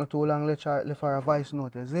 I just not too long left her a voice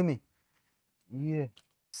note, you see me? Yeah.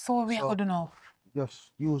 So we So- could do now.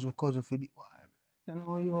 Just use my cousin for the you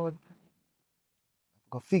know, you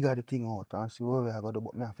go figure the thing out and see what we are gonna do.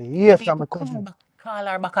 But me have to hear from my cousin. Back, call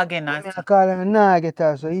her back again When and me see. a call her and now I get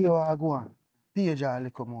her, so here I go on. Page her a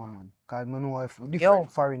little more, man. Cause I know if different Yo,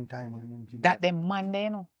 foreign time and everything. That them man there, you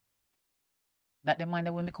know. That the man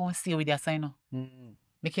that when me come see with your sign, you know. Mm.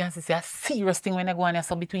 Me can see a serious thing when I go on here,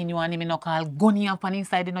 so between you and him, me no call gunny up on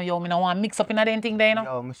inside, you know, yo, me no want mix up in that thing there, you know.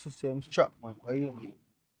 Yo, Mr. Same strap, man. Why you?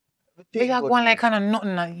 They Everything just good, go on man. like kind of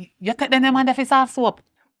nothing. You take them and they soft soap.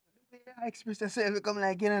 Yeah, express yourself, you come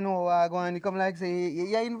like, you don't know what go on. You come like, say,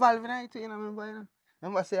 you're involved in it, you know, remember, you know?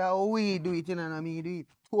 Remember, say, how we do it, you know, and me do it.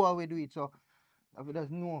 Two how we do it, so, if you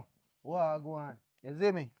just know what go on. You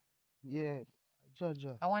see me? Yeah. Judge.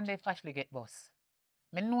 I wonder if Ashley get boss.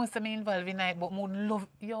 Me know some me involved in it, but mood love,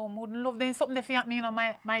 yo, mood love then something they for me, you know,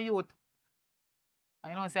 my youth.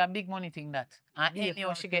 I know it's a big money thing that. And Yeah,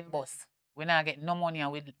 anyhow she get fucking- boss. We not get no money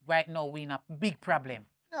and we right now we in a big problem.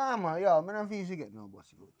 Nah, man, yo, I don't feel she get no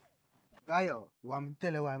boss. Yo, what I'm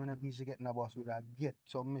tell you why I don't feel she get no boss, I get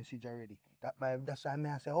some message already. That's why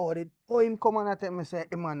I say, oh, him come on and tell me, say,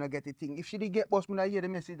 him man no get the thing. If she did get boss, I hear the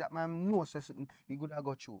message that man know say something, he could have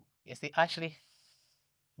got through. You see, Ashley,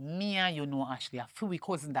 me and you know Ashley, a few we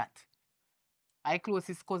cousin that. I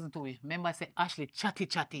closest cousin to we. Remember say Ashley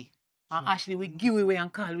chatty. And Ashley we give away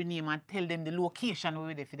and call we name and tell them the location where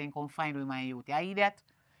we there for them come find with my youth. You hear that?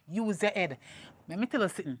 Use your head. Let me tell you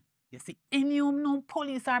something. You see, any no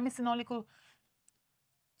police are missing a little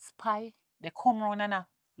spy, they come round and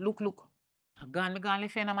look. Me gone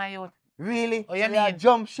live in my youth. Really? Oh, you So you mean?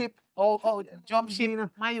 jump ship? Jump ship.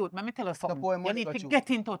 Gina. My youth, let me tell you something. boy You money need got to you. get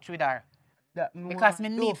in touch with her. That me Because want me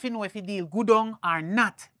do. need to know if you deal good on or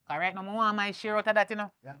not. Correct? No, I want my share out of that, you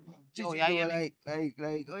know. Yeah. Yo, Just yeah, do yeah, me.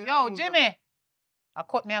 like, oh, Yo, Jimmy. I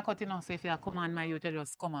cut you know, so if you come on my youth, you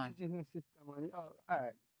just come on.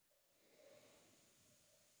 Alright.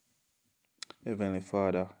 Heavenly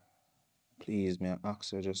Father, please, may I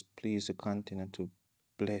ask you just please to continue to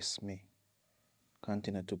bless me.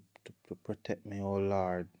 Continue to protect me, oh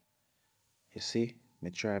Lord. You see,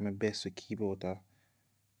 me try my best to keep out a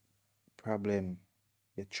problem.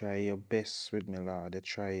 You try your best with me, Lord. You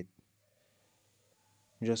try it.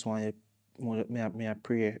 I just want you, me I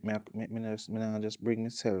pray, me not just bring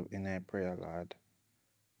myself in a prayer, Lord.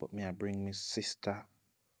 But me I bring my sister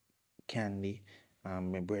Candy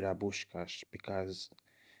and my brother Bushcash because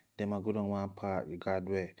them are good on one part, God,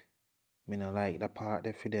 where me not like the part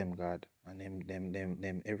there for them, God. And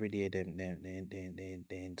them every day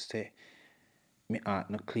they say me heart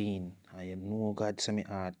not clean. And you know God say me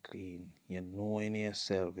heart clean. You know in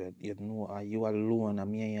yourself. You know are you alone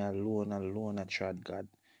and me and you alone I tried God.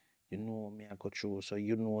 You know me I go through, so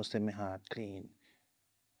you know say me heart clean.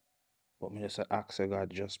 But me just ask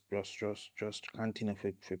God just continue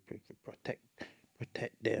to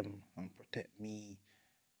protect them and protect me.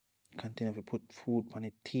 Continue to put food on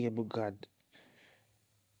the table, God.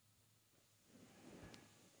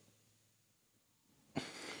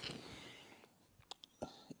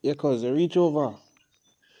 Yeah, cause they reach over.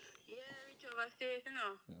 Yeah, reach over safe, you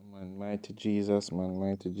know. Yeah, man, mighty Jesus, man,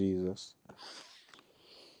 mighty Jesus.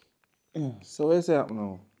 Yeah, so what's up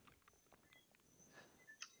now?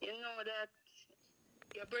 You know that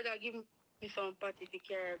your brother give me some party to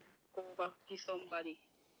carry over to somebody.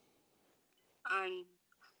 And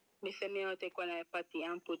me say me I'll take one of the party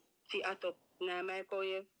and put the hot up in the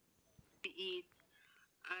microwave to eat.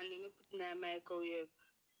 And me put in the microwave.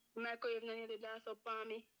 The microwave no need to dance up on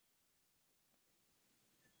me.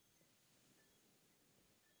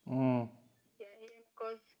 Yeah,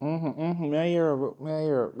 cause Me I hear.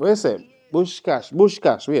 What is it? Bush cash.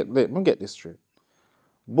 Wait, let me get this straight.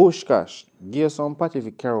 Bush cash, give some party if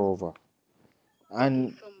you carry over.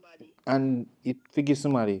 somebody. And it figure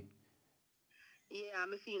somebody. Yeah,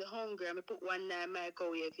 I feel hungry. I put one in the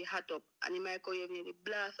microwave, it hot up, and the microwave nearly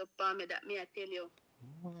blast up on me. That me I tell you.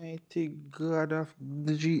 Mighty God of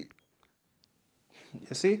the G.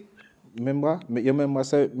 You see? You remember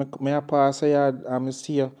say me a pass say I'm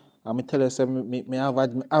see you and me tell you say me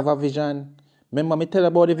have a vision. Remember me tell you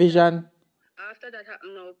about the vision? After that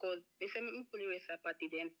happened now, cause they say me pull the rest of party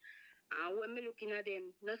them. And when me looking at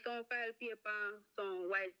them, no some file paper, some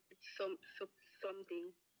white,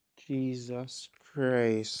 something. Jesus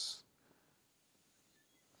Christ.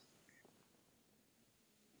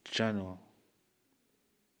 Jano.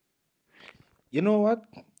 You know what?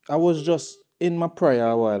 I was just in my prayer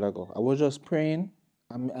a while ago. I was just praying.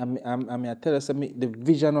 I tell you something, the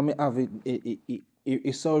vision of me have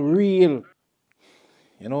it's so real.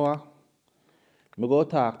 You know what? Me go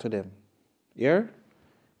talk to them. Yeah?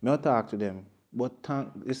 Me go talk to them. But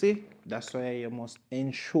you see, that's why you must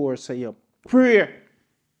ensure say you pray.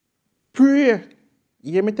 Pray.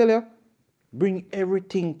 You hear me tell you? Bring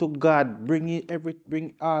everything to God.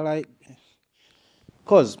 Bring all like.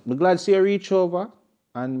 Cause I'm glad to see you reach over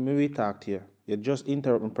and maybe talk to you. You just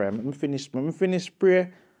interrupt my prayer. Let me finish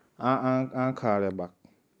prayer and call you back.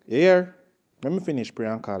 You hear? Let me finish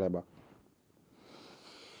prayer and call you back.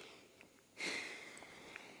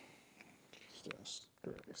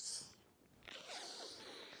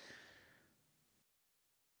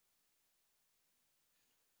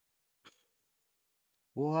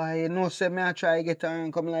 Boy, you know, say me I try get her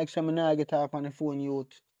and come like say me nah get her up on the phone,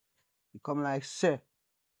 youth. You come like say,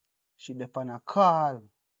 she dey on a call.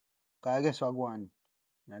 Cause I guess what go on.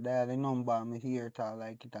 I dial the number, me hear it all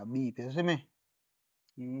like it a beep, you see me?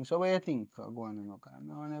 So what you think go on, you know? Cause I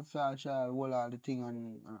don't know if I shall hold all the thing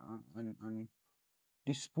and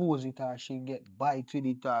dispose it or she get bite with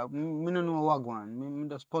it or me no know what go on. Me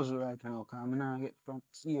just puzzle right now cause me nah get from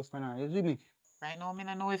safe for now, you see me? Right now, me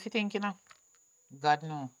no know if you think, you know. God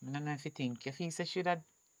no. Me no know if you think. If he say she that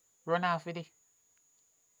run off with it.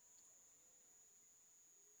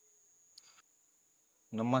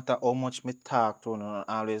 No matter how much me talk to no,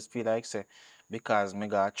 I always feel like say because me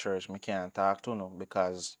go to church, me can't talk to no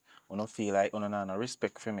because I don't feel like no no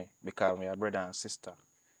respect for me because we are brother and sister.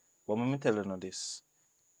 But me tell you this.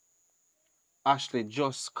 Ashley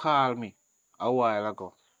just called me a while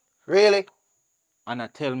ago Really? and I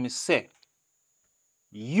tell me say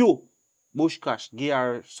you Bushcash give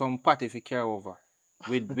her some party for care over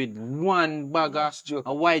with one bag of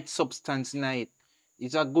a white substance in it.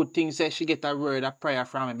 It's a good thing say she get a word of prayer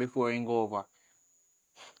from me before he go over.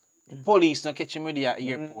 Police not catch him with the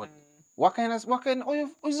airport. What kind oh you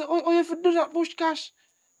do that, Bushcash?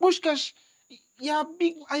 Bushcash, you're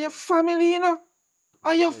big, are your family, you know?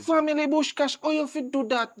 Are your family, Bushcash? Oh you do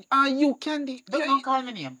that? Are you candy? Don't call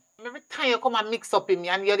me name. Every time you come and mix up in me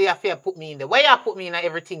and you're there for put me in there. Why you put me in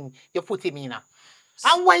everything you put him in?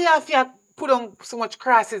 And why you have to put on so much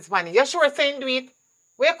crosses, man? You sure saying do it?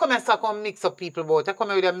 Where you come and start come mix up people about? You come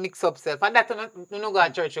here with a mix up self. And that you no go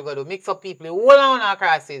to church you go do. Mix up people. Hold on our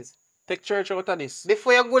crosses. Take church out of this.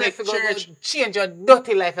 Before you go there, you go change your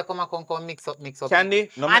dirty life, you come mix up.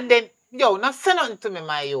 Candy? No, and then, yo, not say nothing to me,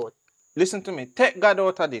 my youth. Listen to me. Take God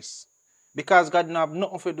out of this. Because God don't have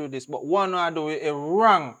nothing to do this. But one I do it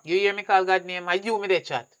wrong. You hear me call God name? And you me the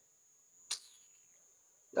chat.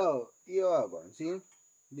 Yo, you are man, see?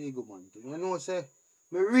 Big man. You know, say,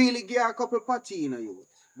 me really get a couple party in you.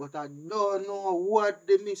 But I don't know what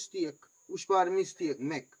the mistake, which part the mistake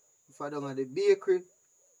make. If I don't have the bakery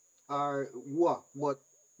or what. But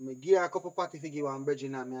me give a couple party to give one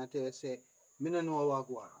bridging and me I tell you, say, me don't know what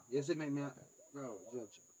go on. You see me, bro, judge.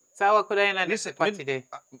 So what could I in this party there?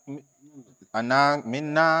 And now, me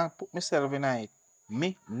nah put myself in it.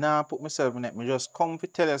 Me nah put myself in it. Me just come to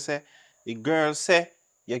tell you, say, the girl say,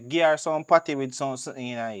 you give her some party with something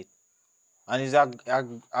in it. And it's a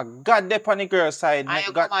God there on the girl side. And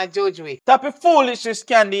you come and judge me. Stop your foolishness,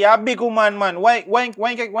 Candy. You're a big woman, man. Why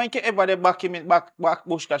can't ever they back him in back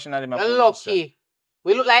bush cash in them? You're lucky.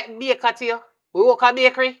 We look like baker to you. We work a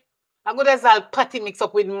bakery. I go there's all patty mix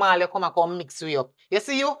up with mal, you come mix we up. You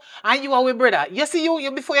see you? And you are with brother. You see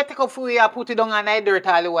you before you take up food, you put it down and I dirt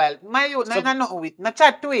all the while. My youth, so, no nothing with. No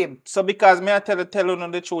chat to him. So because me I tell you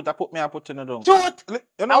the truth, I put it down. Truth?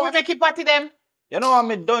 You know what? We make it party them. You know what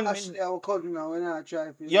me done? Actually, I will call you now when I try.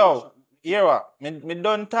 Yo, hear what? Me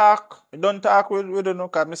don't talk. Me don't talk with you know,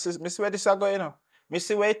 cause me see where this is going, you know. Me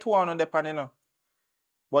see where it on the pan, you know.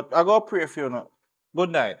 But I go pray for you, know. Good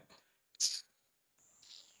night.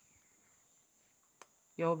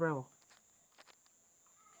 Yo, bro.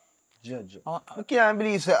 Judge. I can't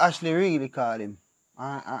believe say Ashley really call him.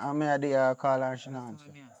 I mean, I call her and she not answer.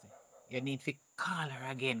 You need to call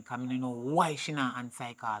her again, because I don't know why she not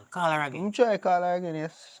answer call. Call her again. I'm try call her again,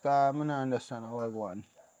 yes, because I don't understand how I go on.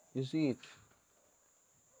 You see it?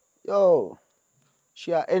 Yo,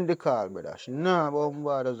 she end the call, brother. She not about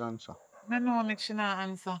bothers answer. No, make she not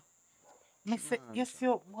answer. Me say, you see,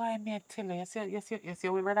 why me I tell you? You see,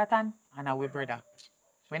 we brother Tan? And we brother.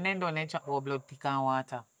 When they done, they chat about blood, thick and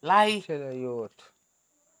water. Lie. Tell you what.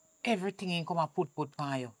 Everything in come and put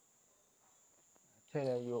on you. Tell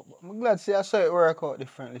you, I'm glad to see I saw it work out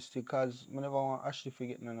differently still, because I never want Ashley to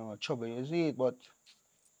get no trouble, you see it, but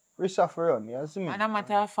risk of run, you see me? And a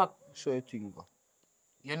matter of fact, so you think go.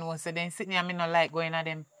 You know, so then sitting here, I not like going at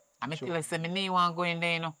them. And I tell you, say, me no want go in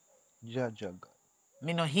there, you know. Judge.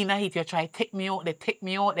 Me no in a hit, you try take me out there.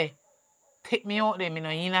 Me no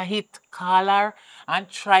in a hit, call her and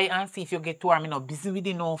try and see if you get to her. Me no busy with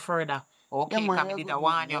it no further. Okay, yeah, come did a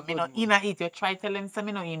one you. Me no in a hit, you try tell them say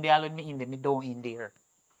me no in there, alone me in there, me don't in there.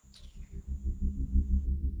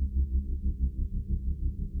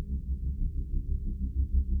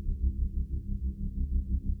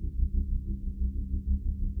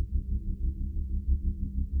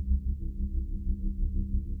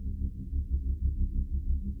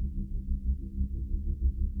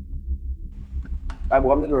 I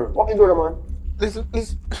walk the door. Walk the door, man. Listen.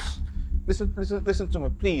 Listen to me,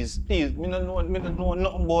 please. Please, me don't know nothing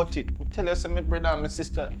about it. Tell us my brother and my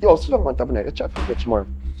sister. Yo, slow man, tap in there. Chat for much more.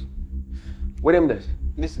 What them there?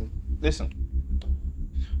 Listen.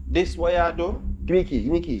 This what I do. Give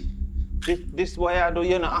me key. This what I do,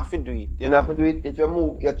 you don't have to do it. You don't have to do it. If you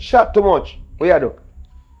move, you chat too much. What you do?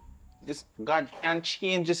 This God can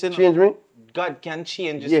change this. Change me? God can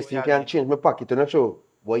change this. Yes, you can change my pocket, you know, show.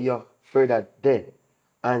 But your brother dead.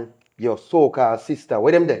 And your so-called sister,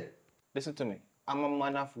 where them there? Listen to me. I'm a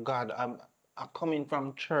man of God. I'm coming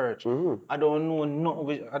from church. Mm-hmm. I don't even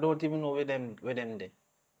know where them there.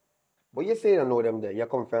 But you say you don't know them there. You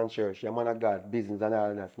come from church, you're a man of God, business and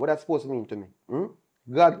all that. What that's supposed to mean to me? Hmm?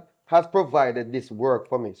 God has provided this work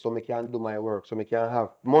for me so I can do my work, so I can have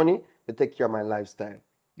money to take care of my lifestyle.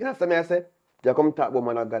 You understand me? I say? You come talk about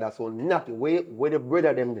man of God, that's all nothing. Where the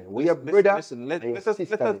brother them there? Where your brother? Listen, let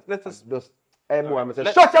us just hey boy, I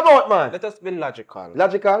say, shut your mouth, man! Let us be logical.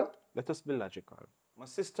 Logical? Let us be logical. My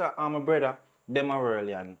sister and my brother, them are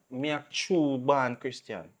early and me a true born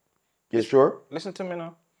Christian. You sure? Listen to me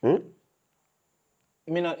now. Hmm?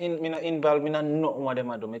 Me not involved, me not know what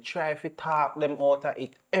them do. Me try to talk them out of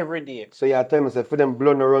it every day. So you tell me say for them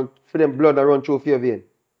blood run through your vein.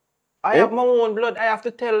 I have my own blood. I have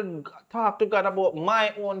to talk to God about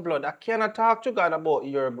my own blood. I cannot talk to God about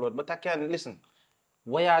your blood, but I can listen.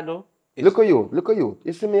 What I do? Look at you.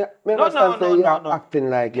 You see me understand you're acting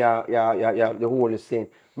like you're the Holy Saint.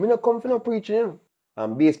 Me not come for no preaching, you know.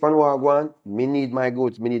 And based on what I want, me need my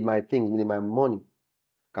goods, me need my things, me need my money.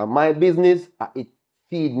 Cause my business, it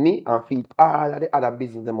feed me and feed all of the other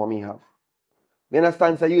business that mommy have. You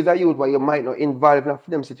understand? So you use but you might not involve in a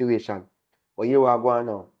them situation. But you are going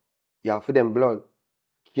now. You have for them blood.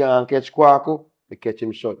 Can't catch Kwaku, you catch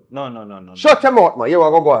him short. No. Shut him out, man. You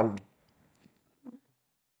are go on.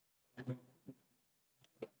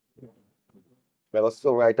 I was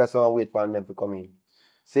so right, that's why I wait for them to come in.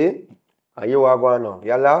 See? And you are going now.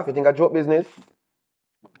 You laugh? You think I joke business?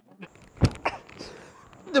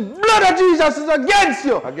 The blood of Jesus is against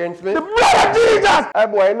you! Against me? The blood of Jesus! Hey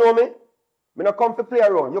boy, you know me? Me not come to play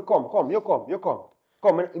around. You come. Come,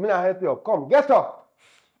 me not help you. Come, get up!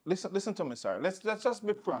 Listen to me, sir. Let's just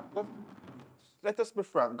be frank. Let us be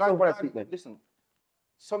frank. Listen.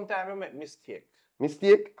 Sometimes we make mistake.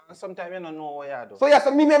 Mistake? And sometimes you don't know what you do. So yes,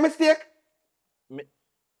 me make mistake?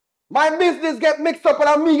 My business get mixed up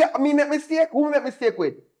and me make mistake? Who make mistake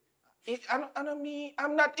with?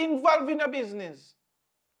 I'm not involved in a business.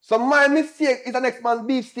 So my mistake is the next man's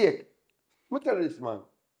beef steak. Let me tell you this, man.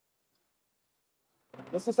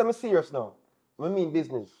 Let's say I'm serious now. I mean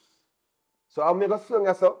business. So I'll make a swing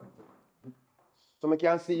yourself. So I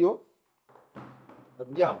can see you.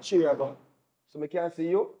 Yeah, cheer about. So I can see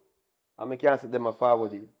you. And I can see them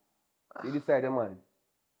forward you. You decide the man.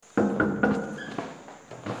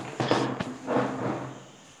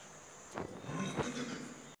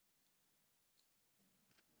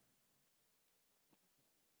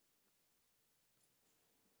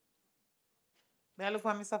 May I look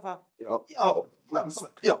for me, Safa? Yo,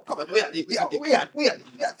 come on, we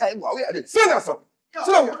are this. Sit down, son. Yo,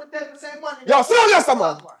 sit down, son,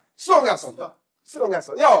 man. Sit down,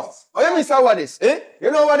 son. Yo, you miss what this, eh?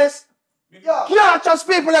 You know what this? You can't trust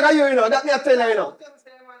people like you, know. That me I tell you, you know.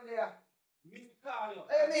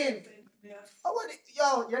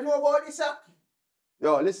 Yo, you know about this, sir?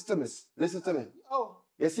 Yo, listen to me. Oh.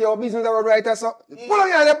 You see our business that right there, so? Pull on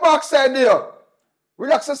you on the backside there.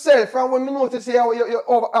 Relax yourself from when me notice how you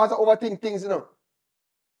overthink things, you know.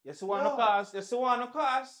 You see one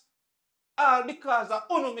cause. All because of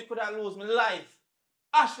Uno me could have lose my life.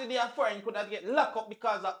 Ashley the foreign could have get locked up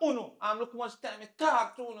because of Uno. I'm looking much time to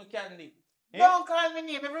talk to Uno Candy. Eh? Don't call me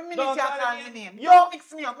name. Every minute you call me name. You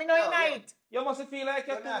mix me up. Me no in it. You must feel like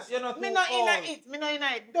you're not Me no in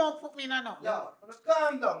it. Don't put me in a no. Yo,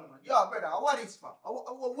 calm down, man. Yo, brother, what is for?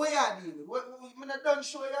 Where are you? Me not done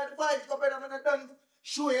show you the vibes, brother. Me not done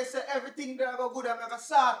show you say everything that go good and I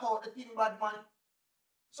sort out the thing bad, man.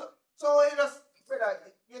 So you just, brother,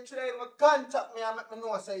 you try to contact me and make me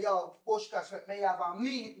know, say, yo, Bushcash, let me have a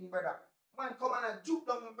meeting, brother. Man, come on and juke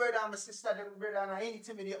down my brother and my sister, them brother, and I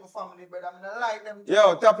intimidate my family, brother. I don't like them.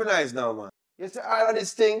 Yo, tapping eyes now, man. You see all of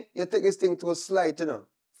this thing, you take this thing to a slide, you know.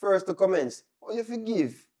 First to commence. Or you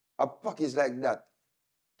forgive a package like that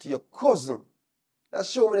to your cousin. That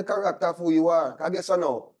show me the character of who you are. I guess I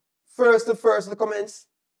know. First to commence.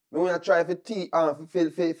 I want to try to see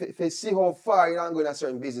how far you can go in a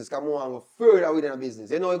certain business. Because I want to go further within a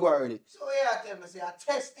business. You know you go already. So you tell me, say, I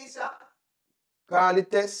test this, sir. Call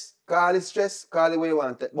it test, call it stress, call it what you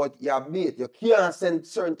want. But you're bait. You can't send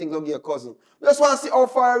certain things to your cousin. You just want to see how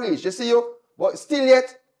far you reach. You see you? But still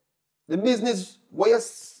yet, the business, what you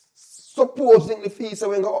supposing the feast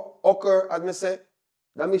when go occur, as me say,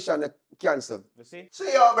 the mission cancel. You see? So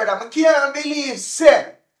yo, brother, I can't believe,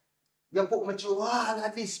 say, you put me through all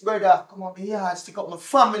of this, brother. Come on, me here, stick up my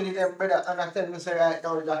family, them, brother. And I tell me, say, right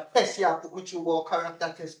now, that test you put me through about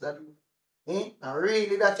character test that. And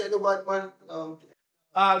really, that's the bad man.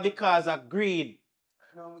 All because of greed.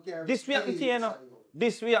 No, we can't This we happen to you, know.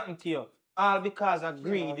 This we happen to you. All because of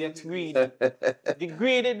greed, it's greed. The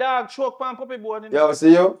greedy dog choke pan puppy board. Yo,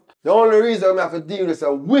 see you? The only reason I have to deal with this is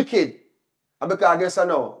wicked. And because I guess I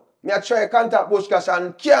know. Me I try to contact Bush Cash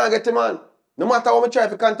and can't get him man. No matter how I try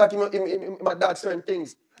to contact him, my dad certain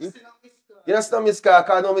things. You just not miss car,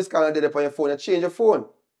 because no miss car and dead on your phone. You change your phone.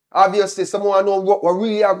 Obviously, someone know what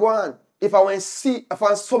really are going. If I want to see, if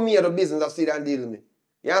I saw me at the business, I see that and deal with me.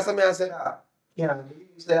 You understand me? I say, yeah,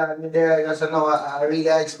 there, you know, I really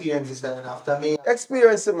experienced this after me.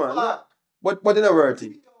 experience it, man. But in a worth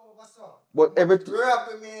it. But everything.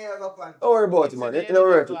 Don't worry about it, man. In a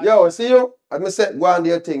worth it. Yo, see you? As I said, go and do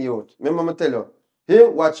your thing, you. Remember me tell you.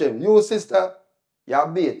 Him, watch him. You, sister, you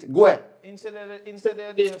bait. Go ahead. Instead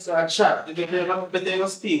of doing a chat, you better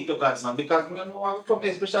speak to God, man, because we don't know how to come,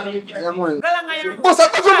 especially if you're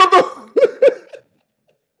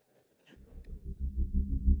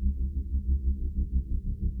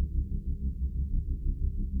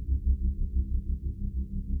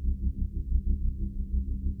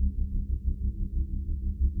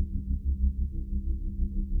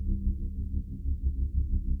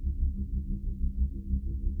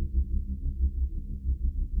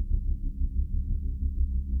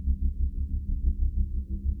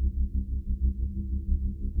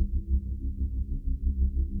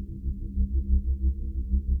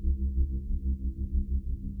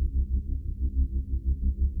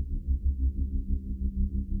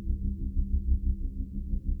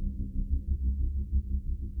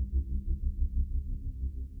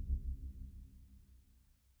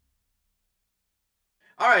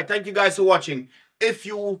Alright, thank you guys for watching. If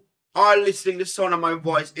you are listening to the sound of my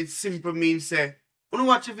voice, it simply means say, I want to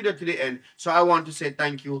watch the video to the end. So I want to say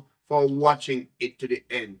thank you for watching it to the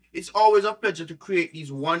end. It's always a pleasure to create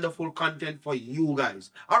these wonderful content for you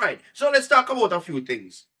guys. Alright, so let's talk about a few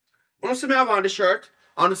things. I want to see me have on the shirt.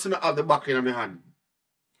 I want to see me have the buckle in my hand.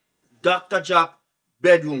 Dr. Jack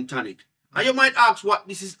Bedroom Tonic. And you might ask what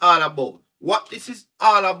this is all about. What this is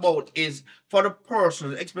all about is for the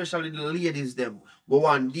persons, especially the ladies them, who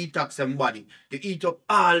want detox them body. You eat up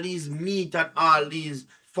all these meat and all these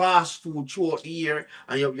fast food throughout the year,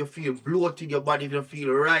 and you feel bloated, your body don't feel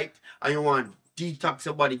right, and you want detox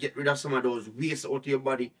your body, get rid of some of those waste out of your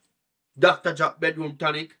body. Dr. Jack Bedroom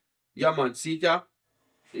Tonic. Yeah man, see it ya?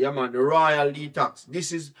 Yeah man, the Royal Detox.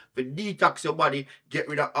 This is for detox your body, get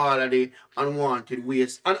rid of all of the unwanted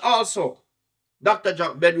waste. And also, Dr.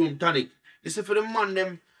 Jack Bedroom Tonic. This is for the man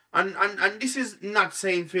them, and this is not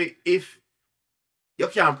saying for if you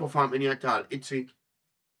can't perform any at all. It's to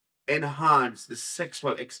enhance the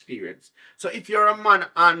sexual experience. So if you're a man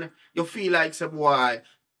and you feel like some boy,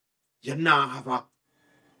 you now have a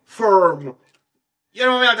firm, you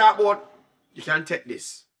know what I'm talking about, you can take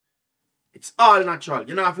this. It's all natural.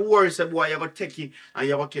 You don't have to worry some boy, you're going to take it and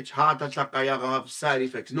you're going to catch heart attack or you're going to have side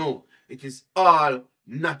effects. No, it is all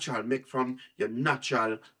natural, make from your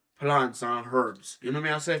natural plants and herbs. You know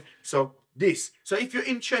what I say? So this. So if you're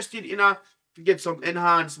interested in to get some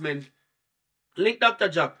enhancement, link Dr.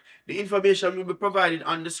 Jack. The information will be provided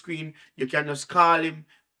on the screen. You can just call him,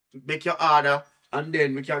 make your order, and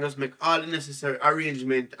then we can just make all the necessary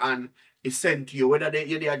arrangement and it's sent to you. Whether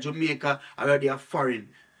you're there Jamaica or whether you're foreign,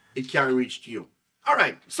 it can reach to you.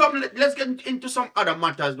 Alright, so let's get into some other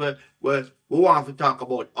matters where we want to talk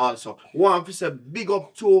about also. We want to say big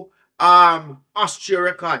up to Austria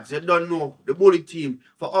Records. You don't know the bully team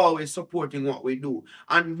for always supporting what we do.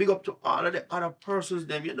 And big up to all of the other persons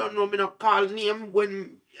them. You don't know me not call name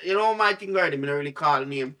when you know my thing already, me not really call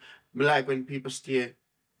name. Me like when people stay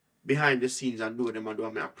behind the scenes and do them and do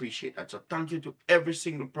them. I appreciate that. So thank you to every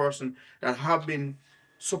single person that have been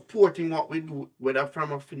supporting what we do, whether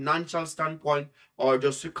from a financial standpoint or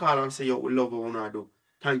just to call and say, yo, we love what we do.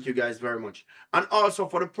 Thank you guys very much. And also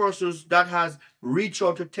for the persons that has reached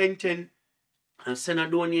out to 1010 and send a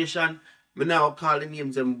donation, me now call the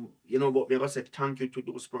names and you know, but me gonna say thank you to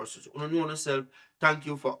those persons. You know yourself, thank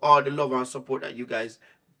you for all the love and support that you guys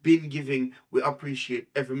been giving. We appreciate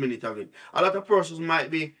every minute of it. A lot of persons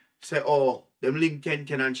might be say, oh, them link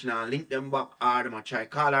 1010 and she now link them back or them a try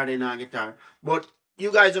call her then and get her. But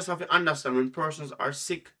you guys just have to understand when persons are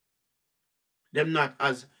sick, them not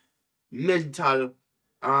as mental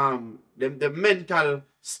the mental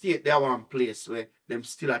state they are one place where them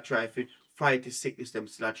still a try to fight the sickness, them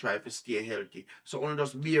still try to stay healthy. So only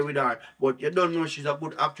just bear with her. But you don't know she's a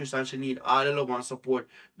good actress and she need all the love and support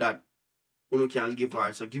that you can give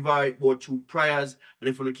her. So give her about 2 prayers, and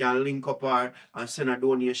if you can link up her and send a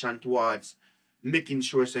donation towards making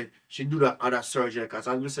sure she do that other surgery, because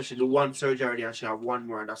as we said, she do 1 surgery already and she have 1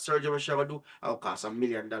 more, and that surgery she will do will cost $1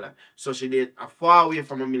 million. So she did a far away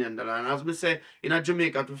from $1 million. And as we say, in a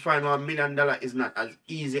Jamaica, to find $1 million is not as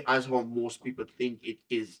easy as how most people think it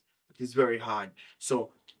is. It is very hard. So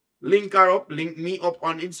link her up, link me up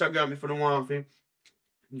on Instagram if you don't want to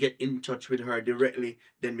get in touch with her directly,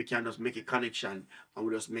 then we can just make a connection and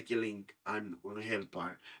we'll just make a link and we'll help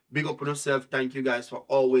her. Big up on yourself. Thank you guys for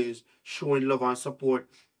always showing love and support.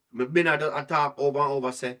 I've been at a talk over and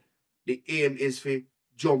over, say the aim is to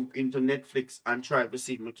jump into Netflix and try to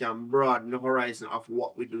see if we can broaden the horizon of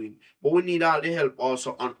what we're doing. But we need all the help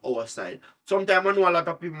also on our side. Sometimes I know a lot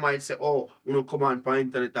of people might say, oh, you know, come on, for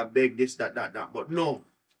internet and beg this, that. But no,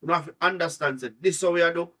 you have to understand that this is what we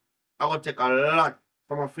are doing. I will take a lot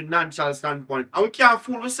from a financial standpoint. And we can't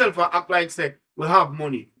fool ourselves and act like say we have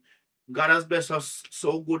money. God has blessed us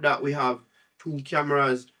so good that we have 2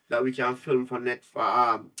 cameras that we can film for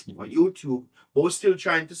YouTube. But we're still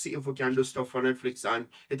trying to see if we can do stuff for Netflix, and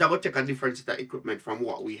it will take a different set of equipment from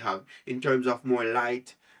what we have in terms of more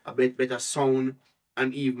light, a bit better sound,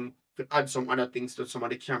 and even to add some other things to some of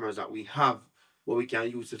the cameras that we have where we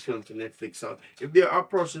can use to film to Netflix. So if there are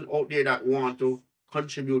persons out there that want to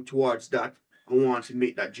contribute towards that, I want to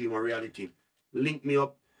make that dream a reality, link me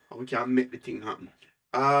up and we can make the thing happen.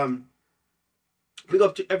 Big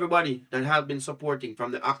up to everybody that have been supporting,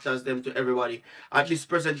 from the actors them to everybody. At this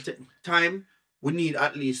present time, we need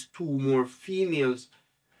at least 2 more females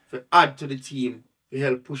to add to the team to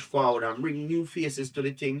help push forward and bring new faces to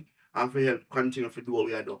the thing and to help continue to do what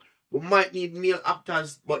we are doing. We might need male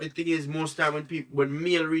actors, but the thing is, most time when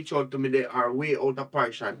male reach out to me, they are way out of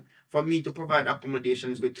portion. For me to provide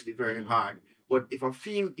accommodation is going to be very hard. But if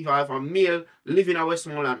I have a male living in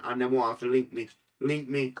Westmoreland and they want to link me,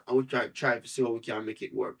 and we'll try to see how we can make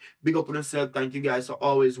it work. Big up on yourself. Thank you guys for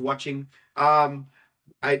always watching.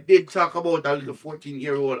 I did talk about a little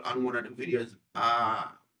 14-year-old on one of the videos. I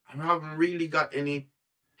haven't really got any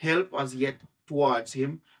help as yet towards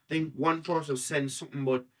him. I think one person sent something,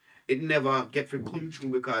 but it never get to come through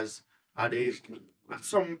because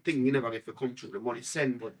something you never get to come through. The money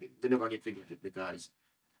sent, but they never get to get it because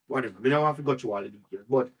whatever. We never have to go through all the details.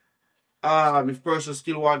 But if person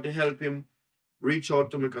still want to help him, reach out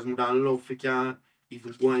to me, because I don't love if you can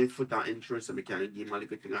even go and foot and interest and we can give him a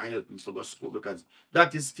little thing and help him to go to school, because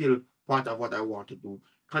that is still part of what I want to do.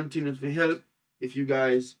 Continue to help if you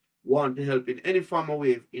guys want to help in any form or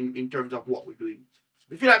way in terms of what we're doing.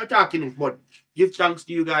 We feel like we're talking, but give thanks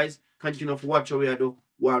to you guys. Continue to watch what we do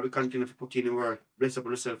while we continue to put in the work. Bless up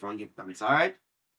on yourself and give thanks. Alright?